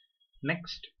them.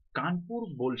 Next,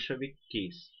 Kanpur Bolshevik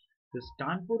case. This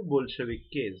Kanpur Bolshevik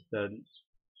case, the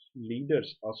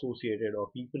leaders associated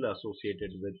or people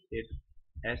associated with it,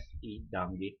 S.E.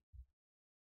 Dange,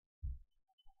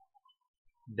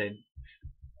 then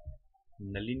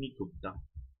Nalini Gupta.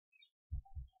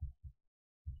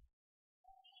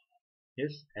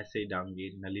 Yes, S.A.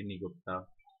 Dange, Nalini Gupta.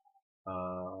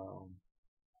 Uh,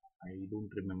 I don't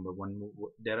remember one more.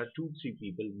 There are two, three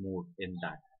people more in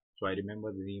that. So I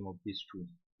remember the name of these two.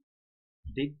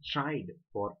 They tried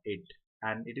for it,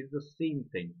 and it is the same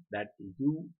thing, that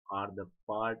you are the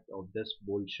part of this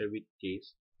Bolshevik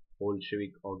case,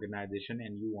 Bolshevik organization,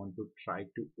 and you want to try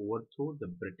to overthrow the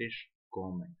British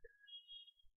government.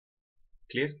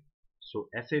 Clear? So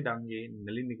S.A. Dange,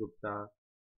 Nalini Gupta,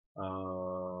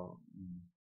 uh,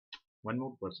 one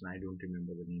more person, I don't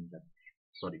remember the name. That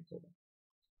sorry for that.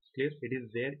 Clear? It is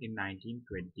there in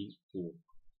 1924.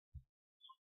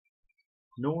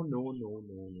 No, no, no,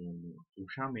 no, no, no.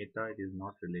 Usha Mehta, it is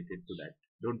not related to that.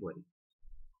 Don't worry.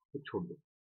 So chhod do.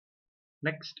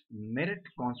 Next, merit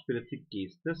conspiracy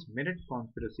case. This merit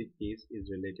conspiracy case is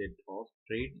related of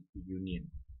trade union.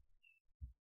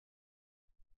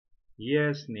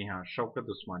 Yes, Neha, Shaukat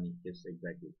Usmani. Yes,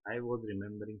 exactly. I was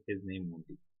remembering his name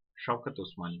only. Shaukat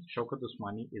Usmani. Shaukat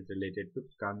Usmani is related to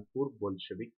Kanpur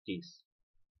Bolshevik case.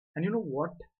 And you know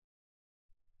what?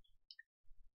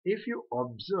 If you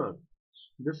observe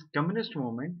this communist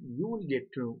movement, you will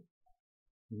get to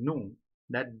know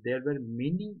that there were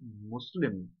many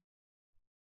Muslim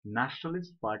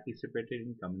nationalists participated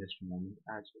in communist movement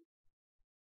as well.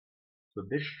 So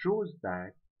this shows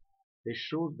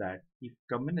that if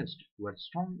communists were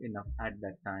strong enough at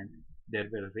that time, there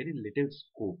were very little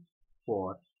scope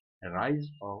for a rise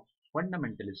of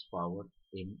fundamentalist power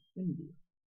in India.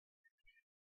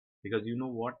 Because you know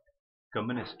what?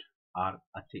 Communists are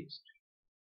atheist.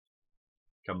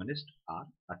 Communists are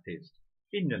atheist.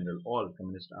 In general, all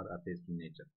communists are atheist in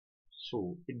nature.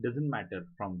 So it doesn't matter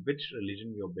from which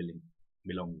religion you're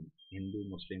belonging, Hindu,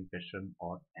 Muslim, Christian,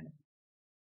 or anything.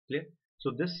 Clear?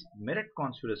 So this merit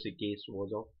conspiracy case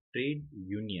was of trade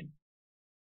union.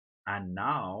 And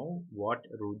now what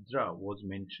Rudra was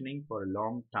mentioning for a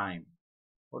long time,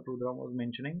 what Rudra was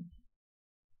mentioning,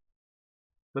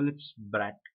 Phillips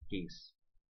Bragg case.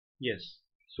 Yes,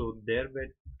 so there were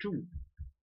two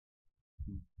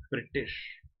British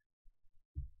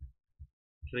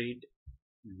trade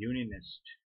unionists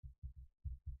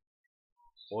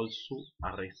also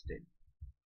arrested.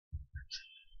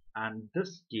 And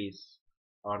this case,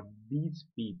 or these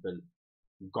people,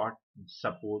 got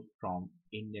support from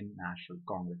Indian National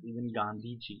Congress. Even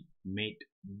Gandhiji met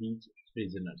these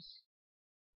prisoners.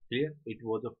 Clear? It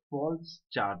was a false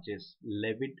charges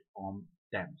levied on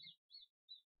them.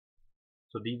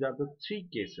 So these are the three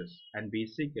cases, and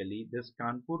basically this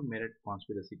Kanpur merit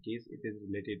conspiracy case, it is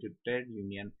related to trade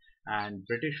union, and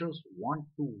Britishers want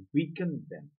to weaken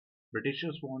them.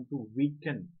 Britishers want to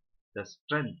weaken the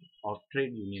strength of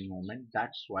trade union movement.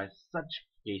 That's why such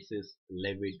cases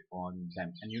levied on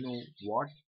them. And you know what?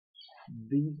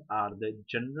 These are the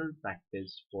general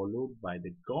practice followed by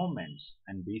the governments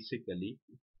and basically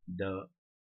the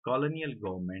colonial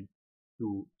government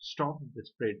to stop the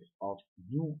spread of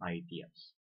new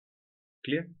ideas.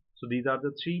 Clear? So these are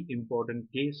the three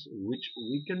important cases which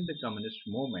weakened the communist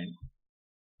movement.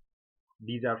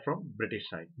 These are from British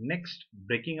side. Next,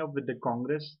 breaking up with the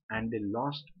Congress and they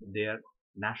lost their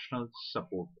national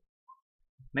support.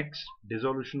 Next,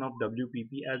 dissolution of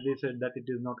WPP, as they said that it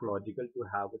is not logical to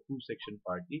have a two-section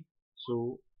party.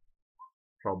 So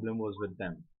problem was with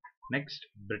them. Next,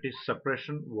 British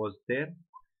suppression was there,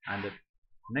 and the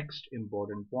next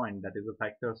important point, that is the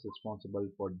factors responsible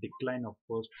for decline of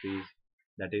first phase,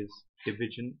 that is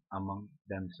division among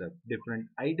themselves. Different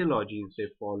ideologies they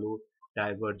follow,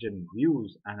 divergent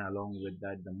views, and along with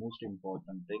that, the most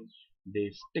important thing,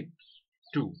 they stick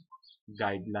to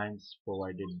guidelines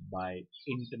provided by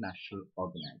international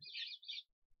organizations.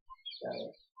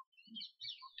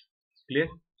 Clear?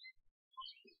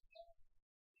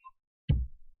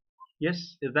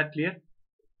 Yes, is that clear?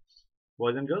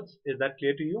 Boys and girls, is that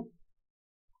clear to you?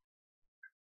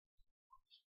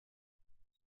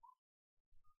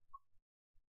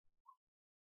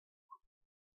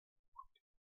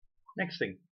 Next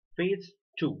thing, phase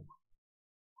 2.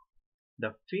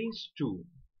 The phase 2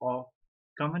 of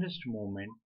communist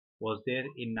movement was there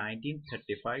in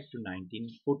 1935 to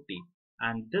 1940,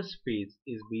 and this phase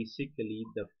is basically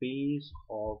the phase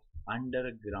of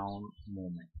underground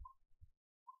movement.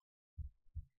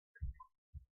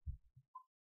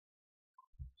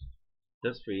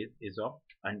 This phase is of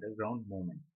underground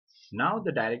movement. Now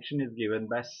the direction is given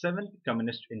by 7th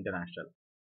Communist International.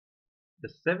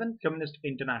 The 7th Communist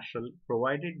International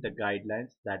provided the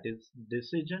guidelines, that is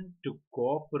decision to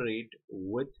cooperate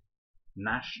with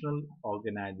national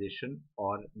organization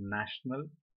or national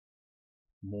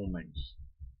movements.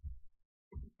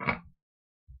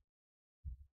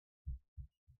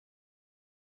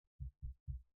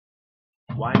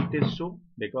 Why it is so?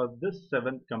 Because this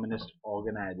 7th Communist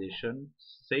organization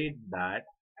said that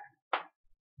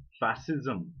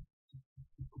fascism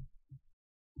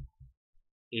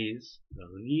is a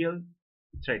real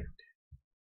threat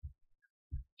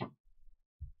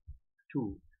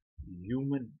to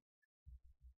humankind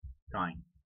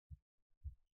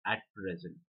at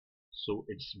present. So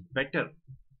it's better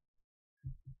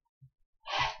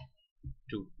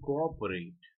to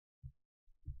cooperate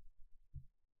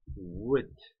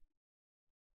with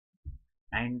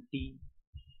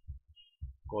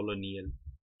anti-colonial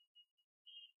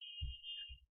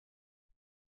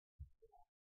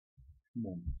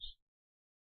movements.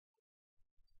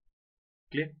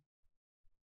 Clear?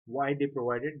 Why they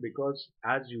provided? Because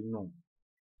as you know,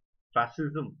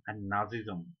 fascism and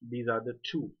Nazism, these are the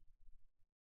two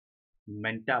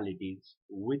mentalities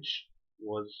which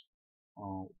was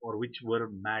or which were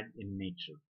mad in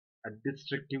nature,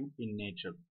 destructive in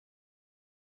nature.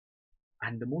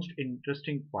 And the most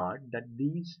interesting part that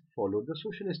these followed the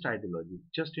socialist ideology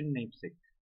just in namesake,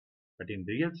 but in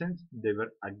real sense they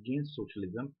were against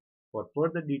socialism. For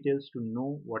further details to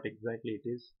know what exactly it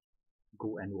is,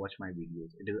 go and watch my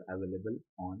videos. It is available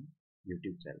on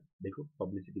YouTube channel. देखो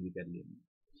publicity भी कर लिया मैंने.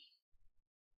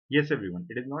 Yes everyone,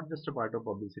 it is not just a part of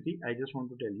publicity. I just want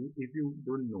to tell you, if you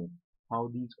don't know how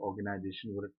these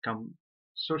organizations were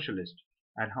socialist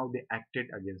and how they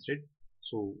acted against it,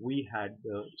 so we had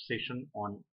the session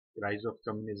on rise of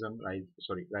communism,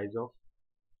 rise of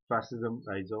fascism,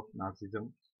 rise of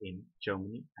Nazism in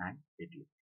Germany and Italy.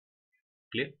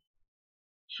 Clear?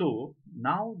 So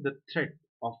now the threat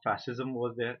of fascism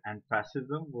was there, and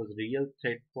fascism was real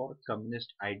threat for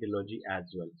communist ideology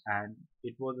as well, and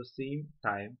it was the same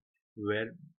time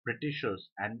where Britishers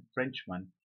and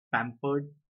Frenchmen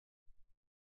pampered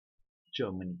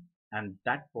Germany, and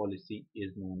that policy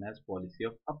is known as policy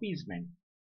of appeasement.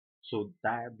 So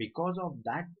that because of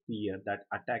that fear that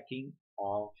attacking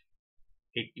of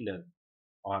Hitler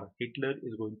or Hitler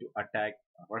is going to attack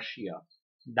Russia,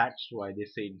 that's why they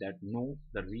said that no,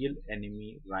 the real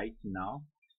enemy right now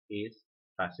is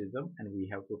fascism and we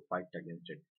have to fight against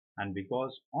it. And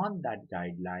because on that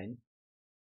guideline,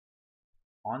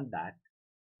 on that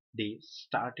they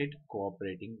started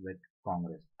cooperating with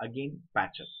Congress. Again,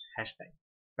 patch up, hashtag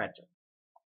patch up.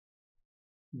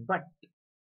 But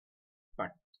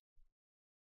but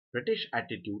British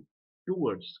attitude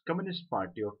towards Communist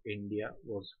Party of India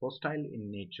was hostile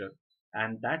in nature,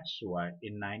 and that's why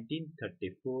in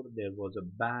 1934 there was a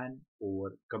ban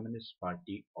over Communist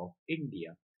Party of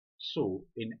India. So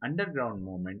in underground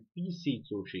movement, P.C.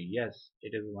 Joshi, yes,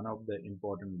 it is one of the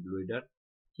important leader.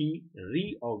 He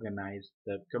reorganized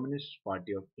the Communist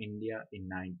Party of India in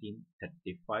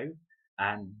 1935,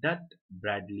 and that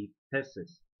Bradley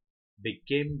thesis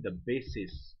became the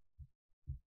basis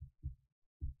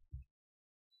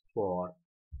for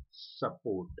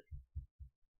support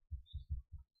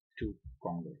to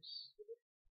Congress.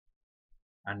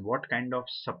 And what kind of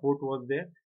support was there?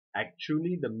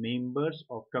 Actually, the members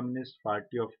of Communist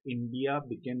Party of India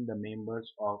became the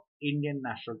members of Indian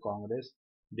National Congress.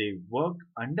 They worked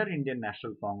under Indian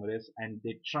National Congress and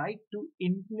they tried to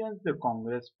influence the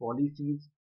Congress policies.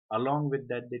 Along with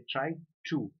that, they tried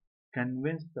to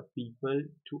convince the people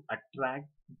to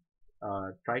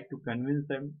try to convince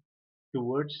them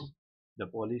towards the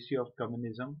policy of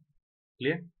communism.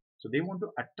 Clear? So they want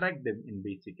to attract them in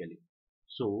basically.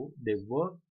 So they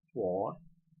work for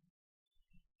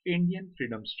Indian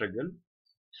freedom struggle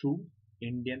through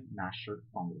Indian National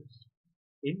Congress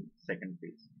in second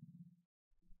phase.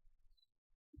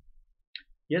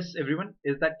 Yes, everyone,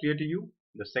 is that clear to you?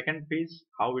 The second phase,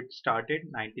 how it started,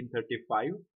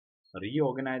 1935,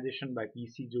 reorganization by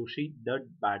P.C. Joshi, Dutt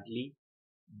Bradley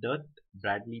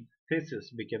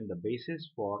thesis became the basis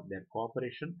for their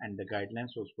cooperation, and the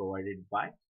guidelines was provided by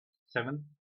 7th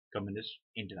Communist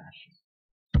International.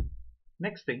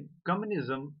 Next thing,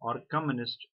 communism or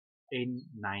communist in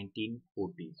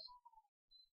 1940s.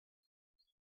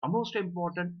 A most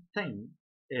important thing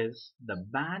is the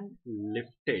ban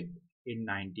lifted in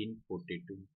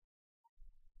 1942.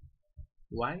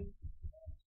 Why?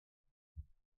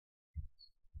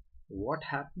 What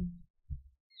happened?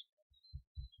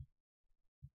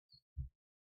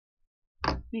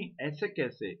 नहीं, ऐसे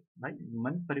कैसे भाई?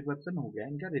 मन परिवर्तन हो गया,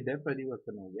 इनका हृदय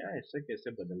परिवर्तन हो गया, ऐसे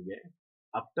कैसे बदल गए?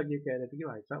 अब तक ये कह रहे थे कि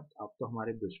भाई साहब आप तो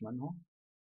हमारे दुश्मन हो,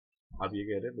 अब ये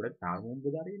कह रहे बड़े तार मुंह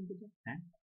बजा रहे हैं इनके तो हैं।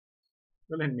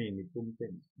 बोले नहीं नहीं,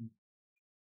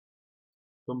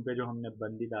 तुम पे जो हमने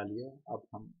बंदी डाली है, अब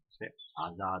हम उसे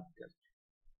आजाद कर।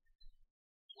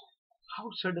 How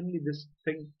suddenly this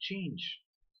thing changed?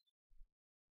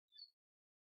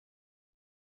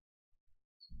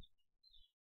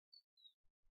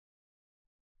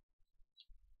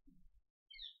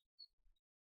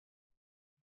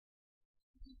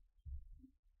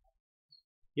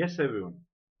 Yes, everyone.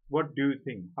 What do you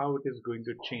think? How it is going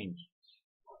to change?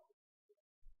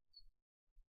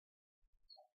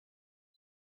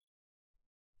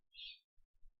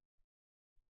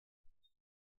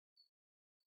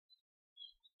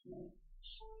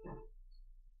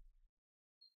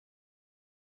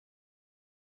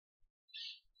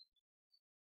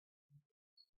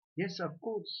 Yes, of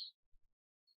course.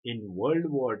 In World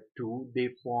War II, they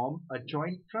formed a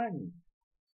joint front.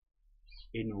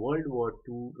 In World War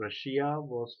II, Russia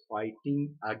was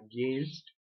fighting against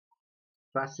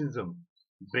fascism.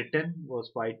 Britain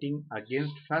was fighting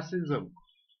against fascism.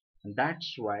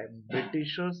 That's why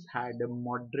Britishers had a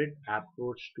moderate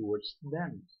approach towards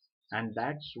them. And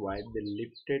that's why they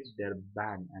lifted their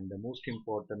ban. And the most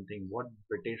important thing, what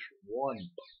British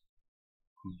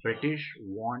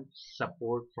want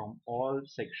support from all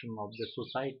section of the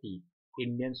society,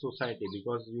 Indian society,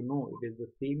 because you know it is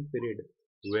the same period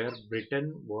where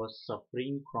Britain was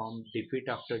suffering from defeat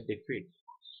after defeat.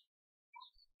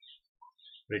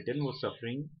 Britain was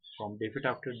suffering from defeat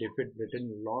after defeat. Britain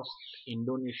lost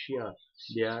Indonesia.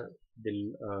 They are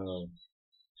the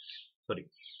sorry.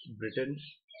 Britain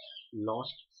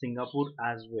lost Singapore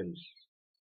as well.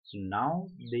 So now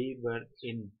they were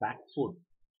in back foot.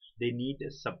 They need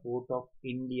support of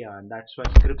India, and that's why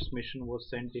Cripps mission was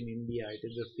sent in India. It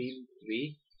is the same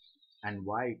way. And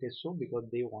why it is so? Because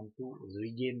they want to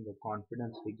regain the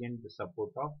confidence, regain the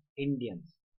support of Indians.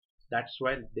 That's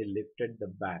why they lifted the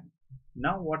ban.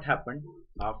 Now what happened?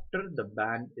 After the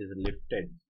ban is lifted,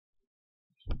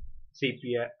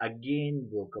 CPI again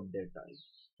broke up their ties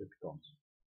with Congress.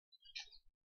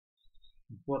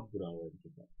 बहुत बुरा हुआ इनके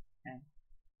साथ हैं।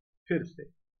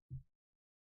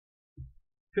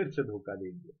 फिर से धोखा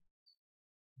दे दिया।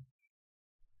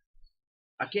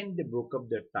 Again they broke up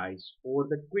their ties over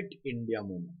the Quit India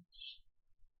movement.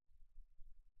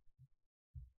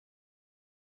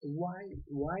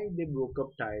 Why they broke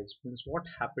up ties? Means what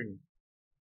happened?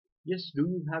 Yes, do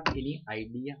you have any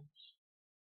idea?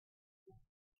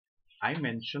 I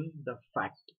mentioned the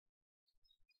fact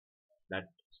that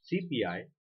CPI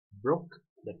broke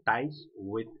the ties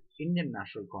with Indian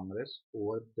National Congress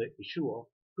over the issue of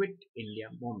Quit India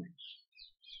movement.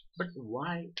 But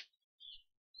why?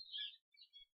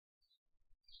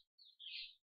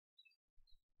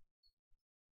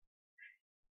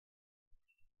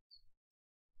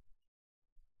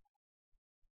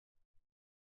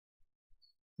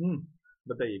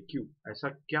 बताइए क्यों? ऐसा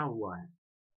क्या हुआ है?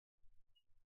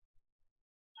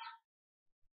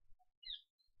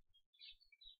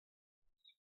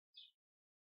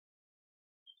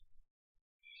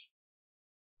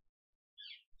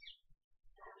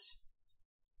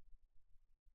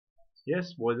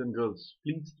 Yes, boys and girls,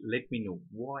 please let me know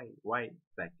why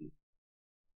exactly.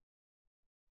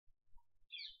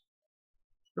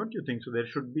 Don't you think so? There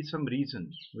should be some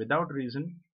reason. Without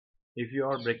reason, if you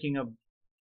are breaking up,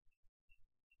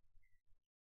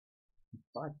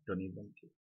 बात तो नहीं बनती।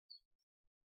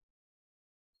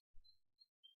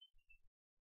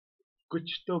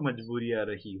 कुछ तो मजबूरियां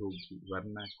रही होगी,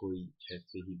 वरना कोई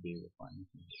ऐसे ही बेवफा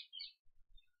नहीं है।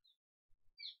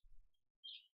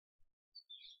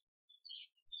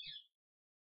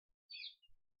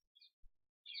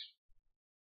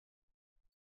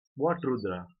 What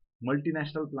रुद्रा?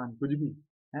 मल्टीनेशनल प्लान कुछ भी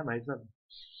है भाई साहब?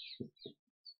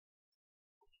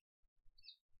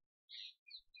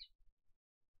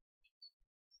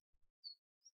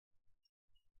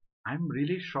 I'm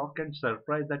really shocked and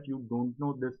surprised that you don't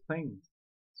know this thing.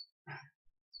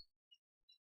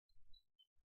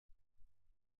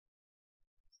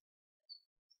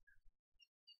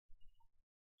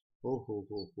 Oh ho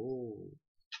ho ho.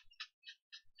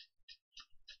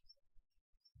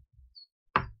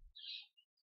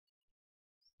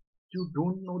 You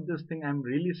don't know this thing. I'm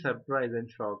really surprised and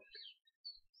shocked.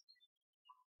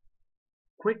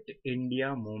 Quit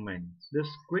India movement. This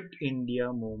Quit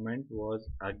India movement was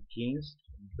against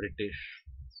British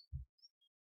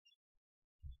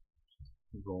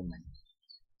government.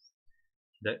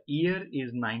 The year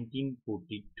is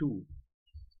 1942.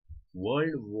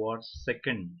 World War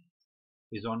II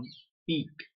is on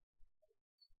peak.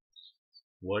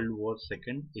 World War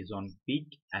II is on peak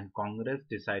and Congress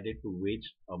decided to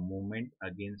wage a movement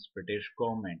against British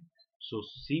government. So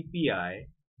CPI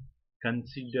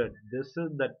considered this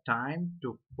is the time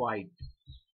to fight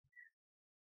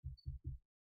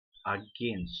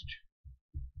against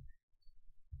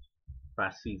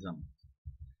fascism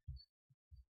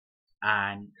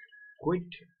and Quit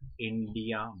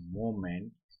India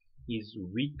movement is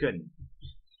weaken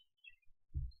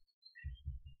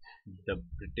the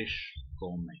British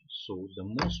government. So the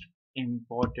most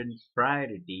important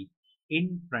priority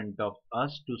in front of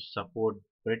us to support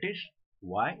British.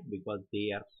 Why? Because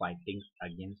they are fighting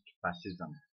against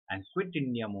fascism and Quit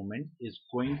India movement is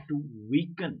going to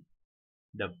weaken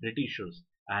the Britishers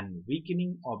and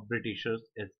weakening of Britishers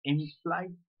is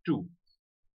implied to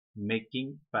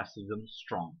making fascism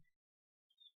strong.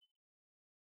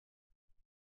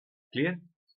 Clear?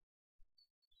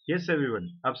 Yes everyone.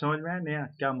 अब समझ में आया नया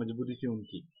क्या मजबूरी थी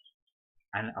उनकी.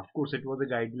 And of course it was a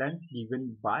guideline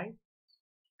given by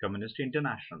Communist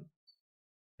International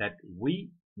that we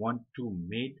want to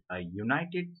make a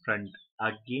united front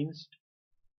against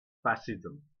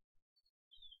fascism.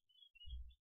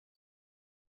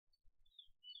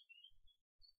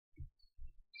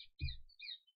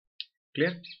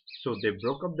 Clear? So they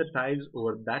broke up the ties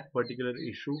over that particular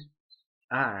issue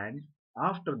and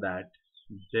after that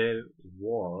there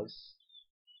was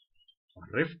a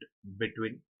rift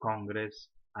between Congress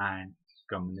and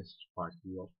Communist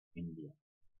Party of India.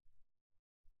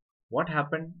 What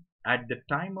happened at the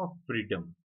time of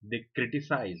freedom? They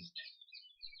criticized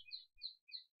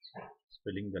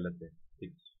spelling galat hai.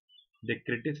 They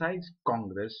criticized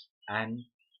Congress and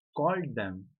called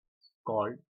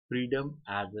freedom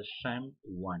as a sham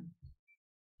one.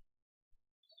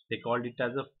 They called it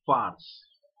as a farce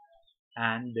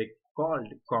and they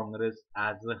called Congress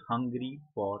as a hungry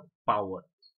for power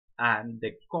and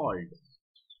they called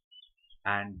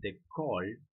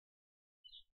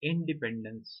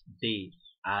Independence Day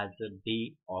as a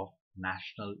day of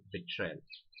national betrayal.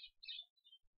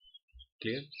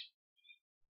 Clear?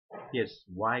 Yes,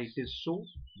 why it is so?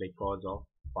 Because of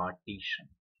partition.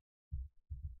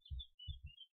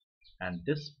 And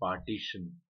this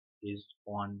partition is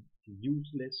on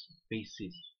useless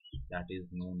basis that is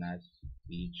known as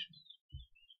religion.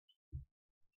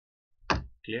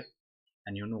 Clear?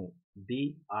 And you know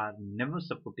they are never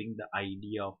supporting the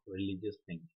idea of religious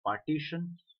thing.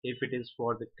 Partition, if it is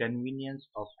for the convenience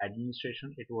of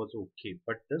administration, it was okay,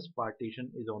 but this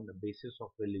partition is on the basis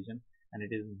of religion and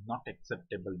it is not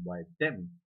acceptable by them.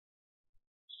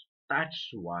 That's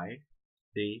why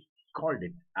they called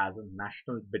it as a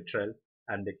national betrayal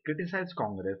and they criticized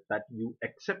Congress that you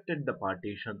accepted the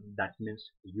partition, that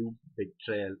means you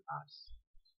betrayal us.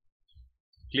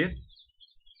 Clear?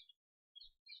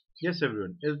 Yes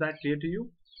everyone, is that clear to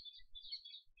you?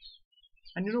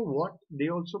 And you know what? They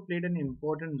also played an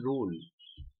important role.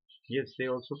 Yes, they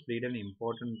also played an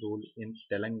important role in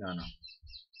Telangana.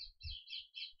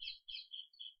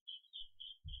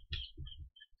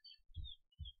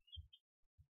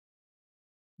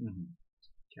 हम्म,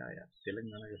 क्या यार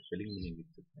तेलंगाना का spelling भी नहीं लिख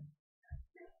सकते.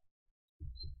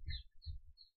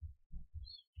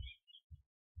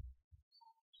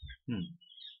 Hmm.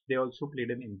 They also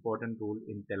played an important role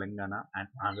in Telangana and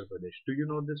Andhra Pradesh. Do you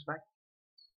know this fact?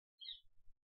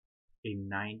 In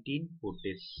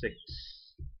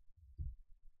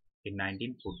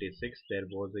 1946, there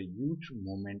was a huge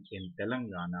movement in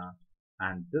Telangana,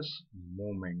 and this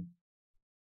movement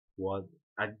was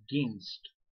against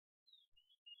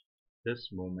the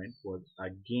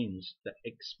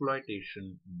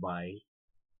exploitation by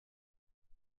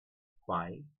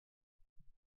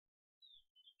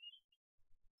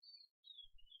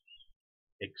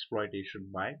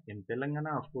in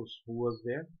Telangana, of course, who was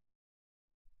there?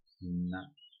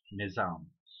 Nizam.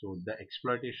 So the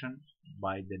exploitation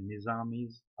by the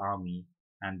Nizami's army,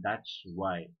 and that's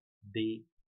why they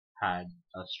had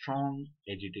a strong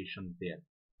agitation there.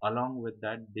 Along with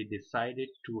that, they decided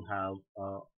to have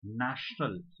a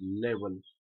national level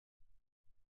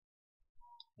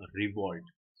revolt.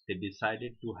 They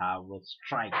decided to have a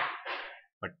strike,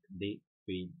 but they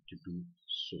failed to do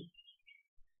so.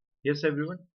 Yes,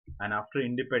 everyone. And after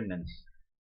independence,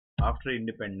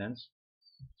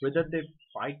 whether they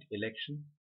fight election,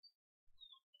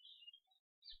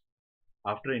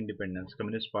 after independence,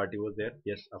 Communist Party was there.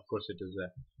 Yes, of course it is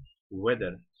there.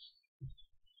 Whether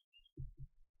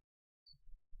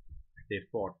they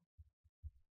fought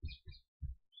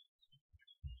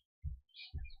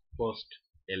first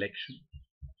election.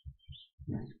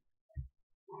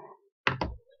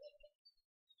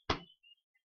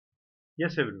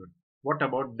 Yes, everyone. What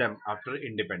about them after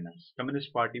independence?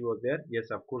 Communist Party was there. Yes,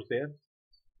 of course there.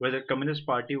 Whether Communist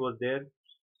Party was there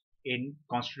in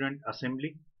Constituent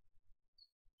Assembly.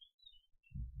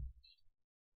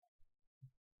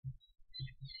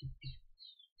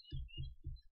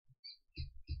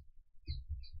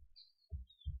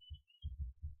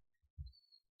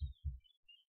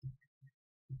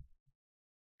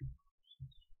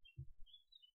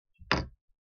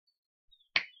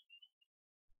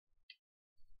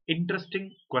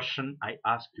 Interesting question I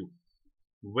ask you.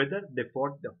 Whether they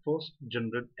fought the first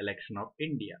general election of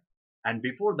India. And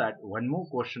before that, one more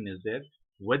question is there.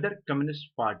 Whether Communist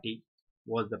Party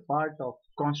was the part of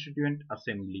Constituent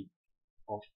Assembly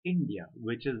of India,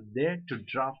 which is there to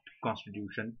draft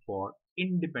constitution for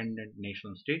independent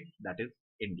nation state, that is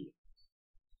India.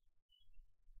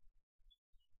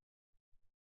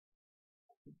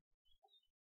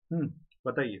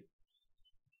 बताइए.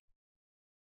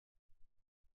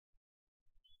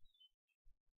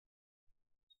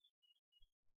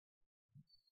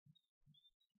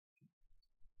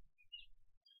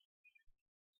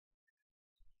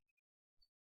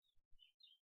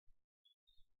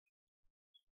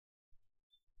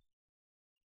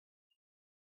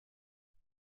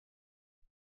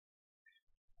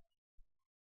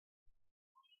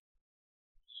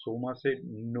 Soma said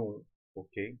no.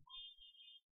 Okay.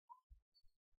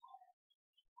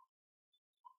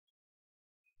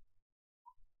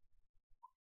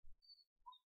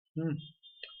 हम्म.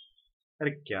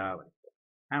 अरे क्या भाई.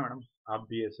 हाँ madam, आप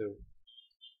भी ऐसे हो.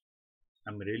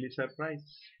 I am really surprise.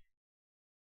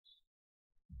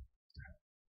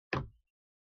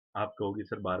 आप कहोगे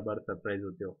सर बार बार सरप्राइज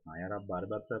होते हो. हाँ यार, आप बार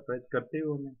बार सरप्राइज करते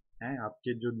हो हमें. हैं,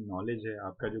 आपके जो नॉलेज है,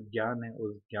 आपका जो ज्ञान है,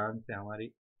 उस ज्ञान से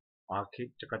हमारी आंखें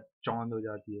चकाचौंध हो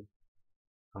जाती है.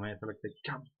 हमें ऐसा लगता है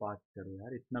क्या बात कर रहे हो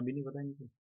यार, इतना भी नहीं पता इनको.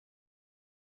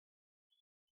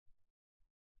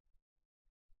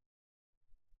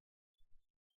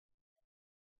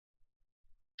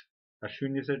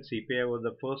 Ashwini said CPI was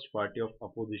the first party of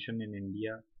opposition in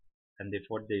India and they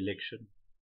fought the election.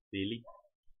 Really?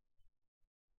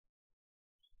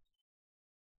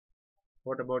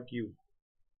 What about you?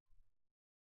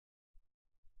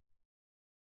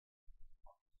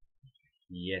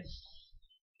 Yes,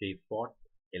 they fought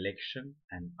election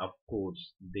and of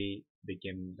course they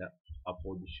became the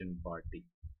opposition party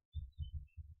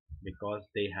because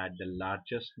they had the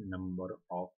largest number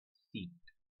of seats.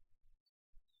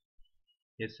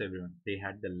 Yes, everyone, they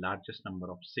had the largest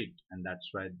number of seats and that's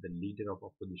why the leader of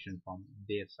opposition from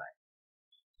their side.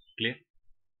 Clear?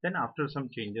 Then after some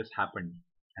changes happened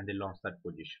and they lost that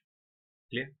position.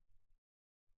 Clear?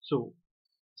 So,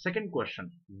 second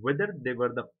question, whether they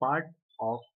were the part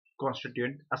of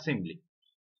Constituent Assembly.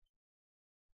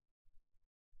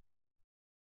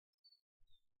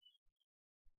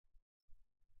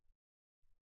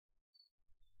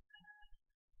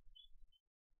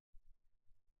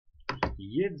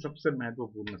 ये सबसे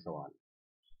महत्वपूर्ण सवाल.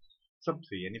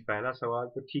 सबसे यानी पहला सवाल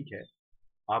तो ठीक है,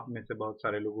 आप में से बहुत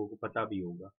सारे लोगों को पता भी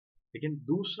होगा, लेकिन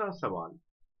दूसरा सवाल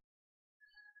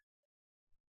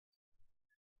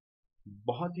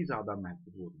बहुत ही ज्यादा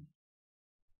महत्वपूर्ण है.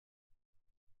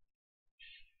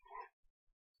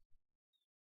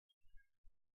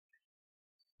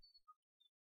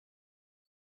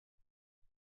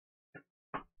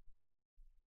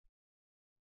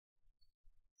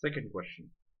 Second question,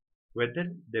 whether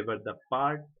they were the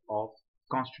part of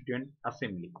Constituent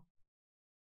Assembly.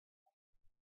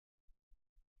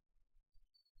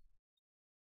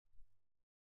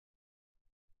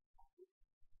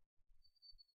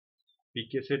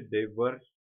 PK said they were.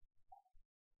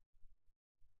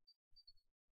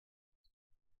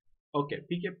 Okay,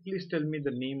 PK, please tell me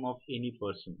the name of any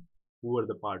person who were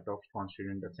the part of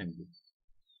Constituent Assembly.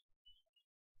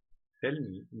 Tell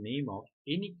me name of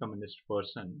any communist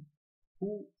person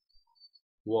who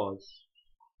was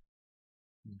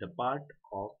the part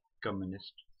of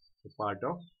communist, the part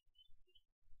of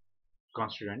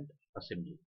Constituent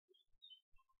Assembly.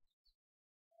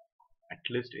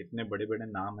 At least इतने बड़े बड़े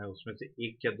नाम है उसमें से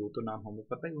एक या दो तो नाम हमें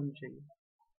पता ही होने चाहिए.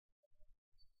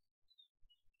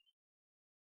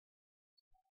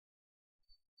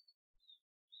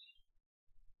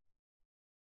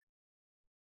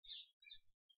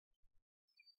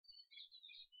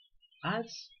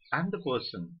 As I'm the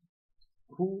person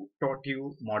who taught you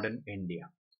modern India.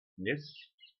 Yes,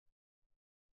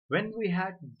 when we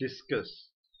had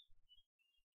discussed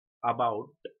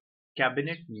about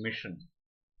cabinet mission,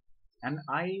 and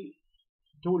I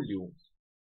told you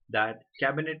that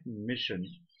cabinet mission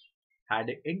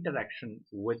had an interaction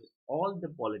with all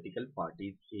the political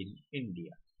parties in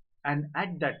India. And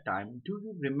at that time, do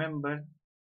you remember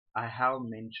I have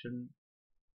mentioned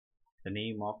the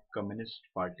name of Communist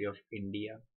Party of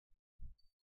India,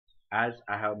 as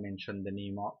I have mentioned the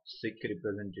name of Sikh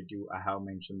representative, I have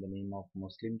mentioned the name of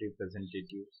Muslim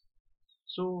representatives.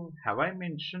 So have I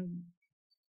mentioned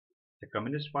the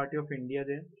Communist Party of India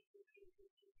there?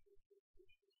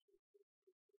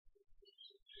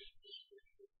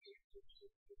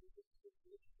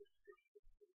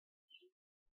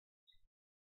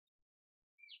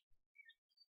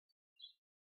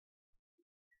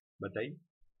 बताइए.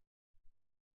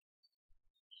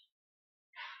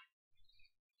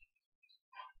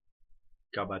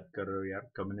 क्या बात कर रहे हो यार,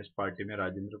 communist party में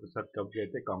राजेंद्र प्रसाद कब गए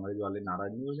थे? कांग्रेस वाले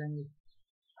नाराज नहीं हो जाएंगे?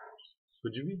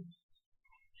 कुछ भी.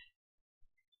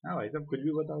 हाँ भाई साहब, कुछ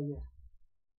भी बताओगे.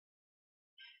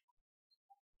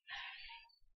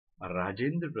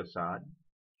 Rajendra Prasad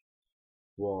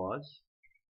was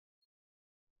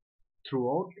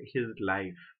throughout his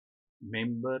life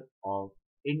member of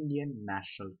Indian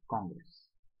National Congress.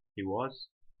 He was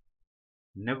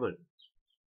never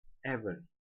ever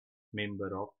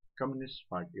member of Communist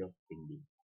Party of India.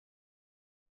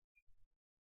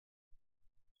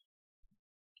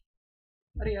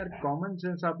 अरे यार, कॉमन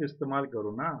सेंस आप इस्तेमाल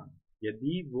करो ना.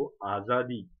 यदि वो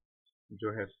आजादी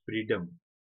जो है, freedom,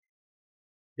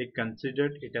 they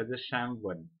considered it as a sham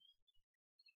one.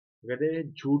 कहते हैं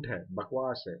झूठ है,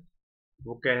 बकवास है.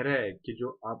 वो कह रहे हैं कि जो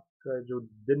आपका जो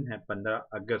दिन है 15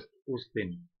 अगस्त, उस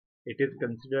दिन it is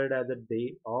considered as a day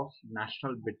of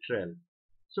national betrayal.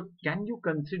 So can you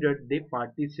consider they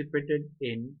participated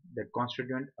in the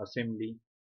Constituent Assembly?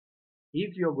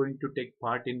 If you are going to take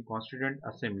part in Constituent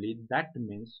Assembly, that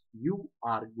means you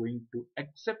are going to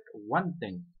accept one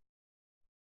thing,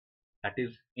 that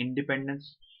is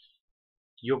independence.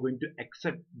 You are going to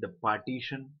accept the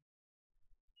partition.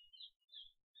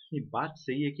 ये बात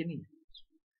सही है कि नहीं?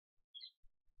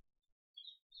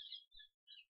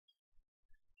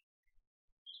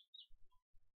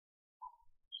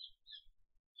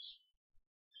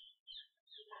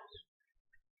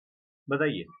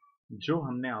 बताइए. जो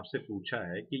हमने आपसे पूछा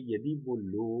है कि यदि वो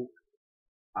लोग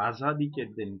आजादी के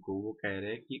दिन को वो कह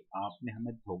रहे हैं कि आपने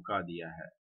हमें धोखा दिया है,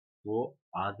 वो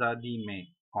आजादी में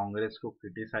कांग्रेस को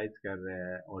क्रिटिसाइज कर रहे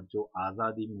हैं, और जो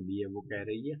आजादी मिली है वो कह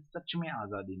रहे हैं ये सच में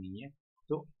आजादी नहीं है,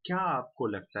 तो क्या आपको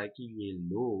लगता है कि ये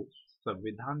लोग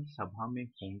संविधान सभा में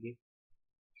होंगे?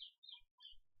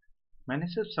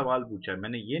 मैंने सिर्फ सवाल पूछा है,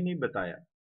 मैंने ये नहीं बताया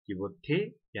कि वो थे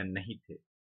या नहीं थे.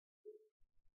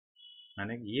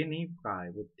 मैंने ये नहीं कहा है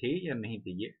वो थे या नहीं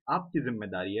थे. ये आपकी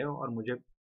जिम्मेदारी है, और मुझे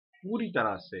पूरी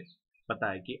तरह से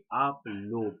पता है कि आप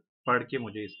लोग पढ़ के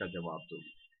मुझे इसका जवाब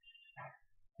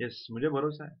दोगे. यस, मुझे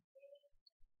भरोसा है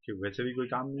कि वैसे भी कोई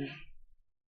काम नहीं है.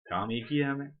 काम एक ही है,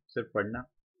 हमें सिर्फ पढ़ना,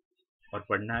 और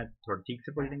पढ़ना है थोड़ा ठीक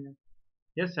से पढ़ लेंगे.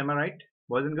 Yes, M I right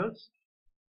boys and girls?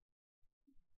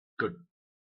 Good.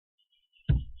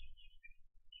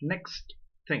 Next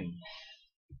thing.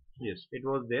 Yes, it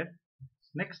was there.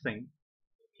 Next thing,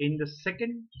 in the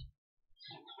second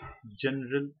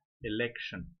general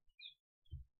election,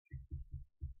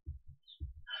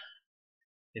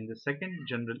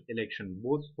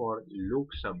 both for Lok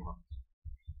Sabha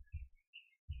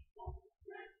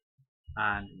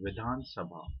and Vidhan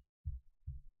Sabha,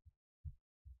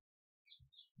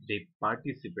 they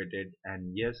participated, and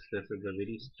yes, this is a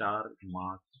very star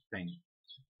mark thing.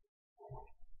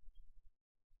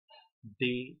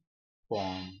 They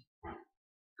formed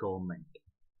government.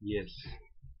 Yes,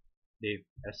 they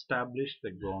established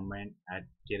the government at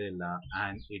Kerala,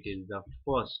 and it is the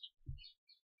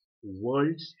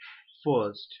world's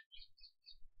first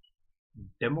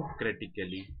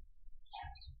democratically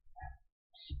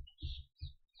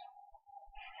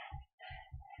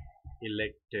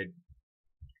elected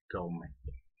government.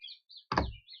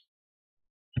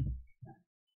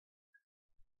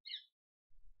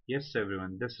 Yes,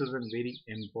 everyone, this is a very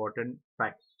important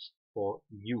fact for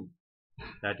you,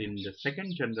 that in the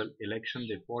second general election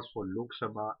they fought for Lok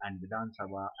Sabha and Vidhan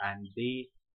Sabha, and they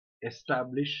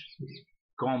established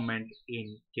government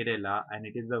in Kerala, and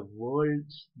it is the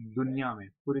world's दुनिया में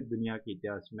पूरी दुनिया के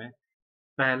इतिहास में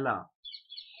पहला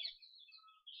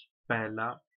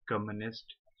पहला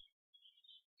communist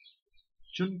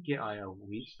चुन के आया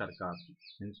हुई सरकार थी,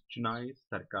 मीन्स चुनावी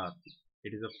सरकार थी.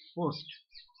 It is the first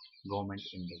government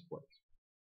in the world.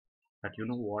 But you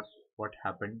know what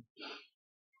happened?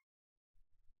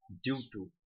 Due to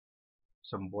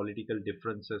some political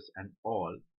differences and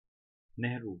all,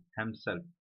 Nehru himself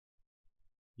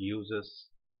uses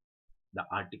the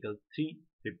Article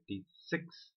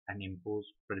 356 and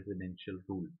imposed presidential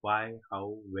rule. Why,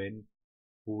 how, when,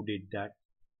 who did that?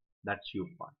 That's your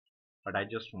part. But I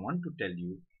just want to tell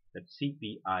you that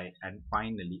CPI, and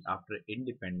finally after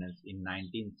independence in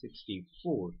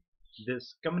 1964,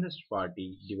 this Communist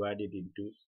Party divided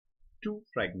into two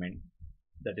fragments,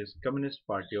 that is Communist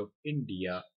Party of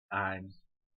India and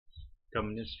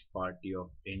Communist Party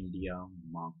of India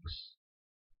Marx,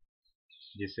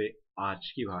 जिसे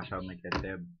आज की भाषा में कहते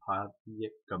हैं भारतीय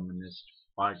communist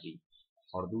party,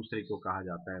 और दूसरे को कहा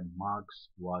जाता है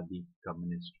मार्क्सवादी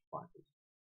communist party.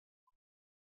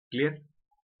 Clear?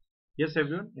 Yes,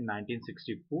 everyone. In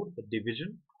 1964, the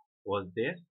division was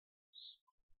there,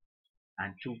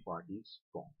 and two parties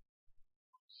formed.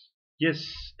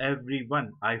 Yes,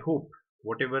 everyone. I hope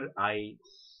whatever I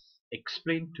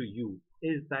explained to you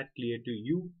is that clear to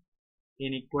you.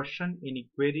 Any question, any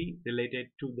query related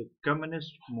to the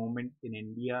communist movement in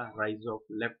India, rise of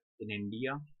left in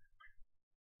India?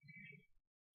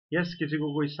 Yes, किसी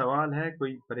को कोई सवाल है,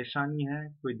 कोई परेशानी है,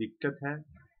 कोई दिक्कत है?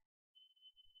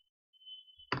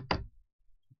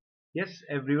 Yes,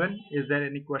 everyone. Is there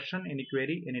any question, any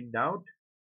query, any doubt?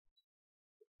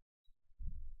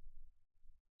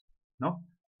 No?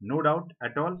 No doubt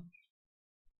at all?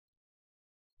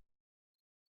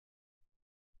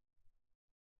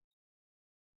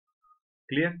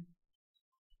 Clear?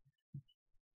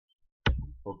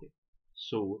 Okay.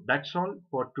 So that's all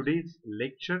for today's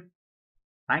lecture.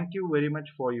 Thank you very much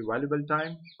for your valuable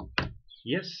time.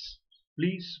 Yes,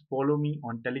 please follow me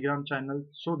on Telegram channel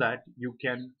so that you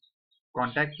can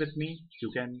contact with me.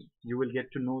 You will get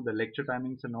to know the lecture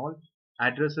timings and all.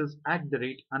 Address is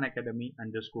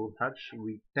 @Unacademy_Harsh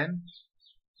week 10.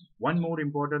 One more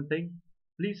important thing,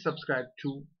 please subscribe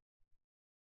to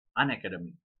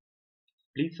Unacademy.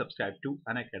 Please subscribe to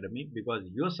Unacademy because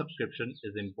your subscription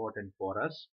is important for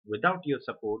us. Without your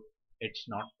support, it's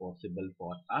not possible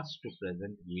for us to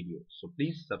present videos. So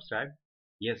please subscribe.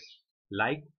 Yes,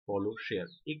 like, follow, share.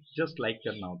 एक just like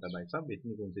करना होता है भाई साहब,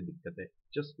 इतनी कौन सी दिक्कत है?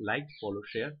 Just like, follow,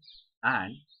 share,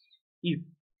 and if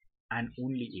and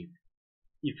only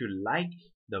if you like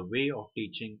the way of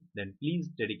teaching, then please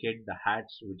dedicate the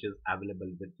hats which is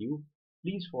available with you.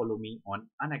 Please follow me on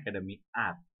Unacademy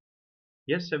app.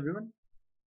 Yes, everyone.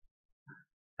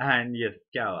 And yes,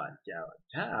 क्या बात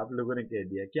है, आप लोगों ने कह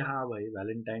दिया कि हाँ भाई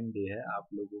वैलेंटाइन डे है, आप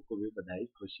लोगों को भी बधाई,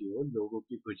 खुशी हो. लोगों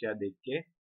की खुशियां देख के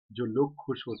जो लोग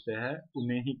खुश होते हैं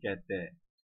उन्हें ही कहते हैं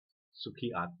सुखी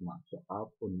आत्मा, तो आप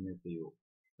उनमें से हो,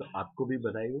 तो आपको भी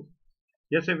बधाई हो.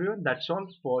 Yes, everyone, that's all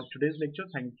for today's lecture.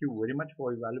 Thank you very much for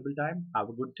your valuable time. Have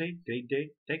a good day, great day.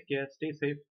 Take care, stay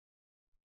safe.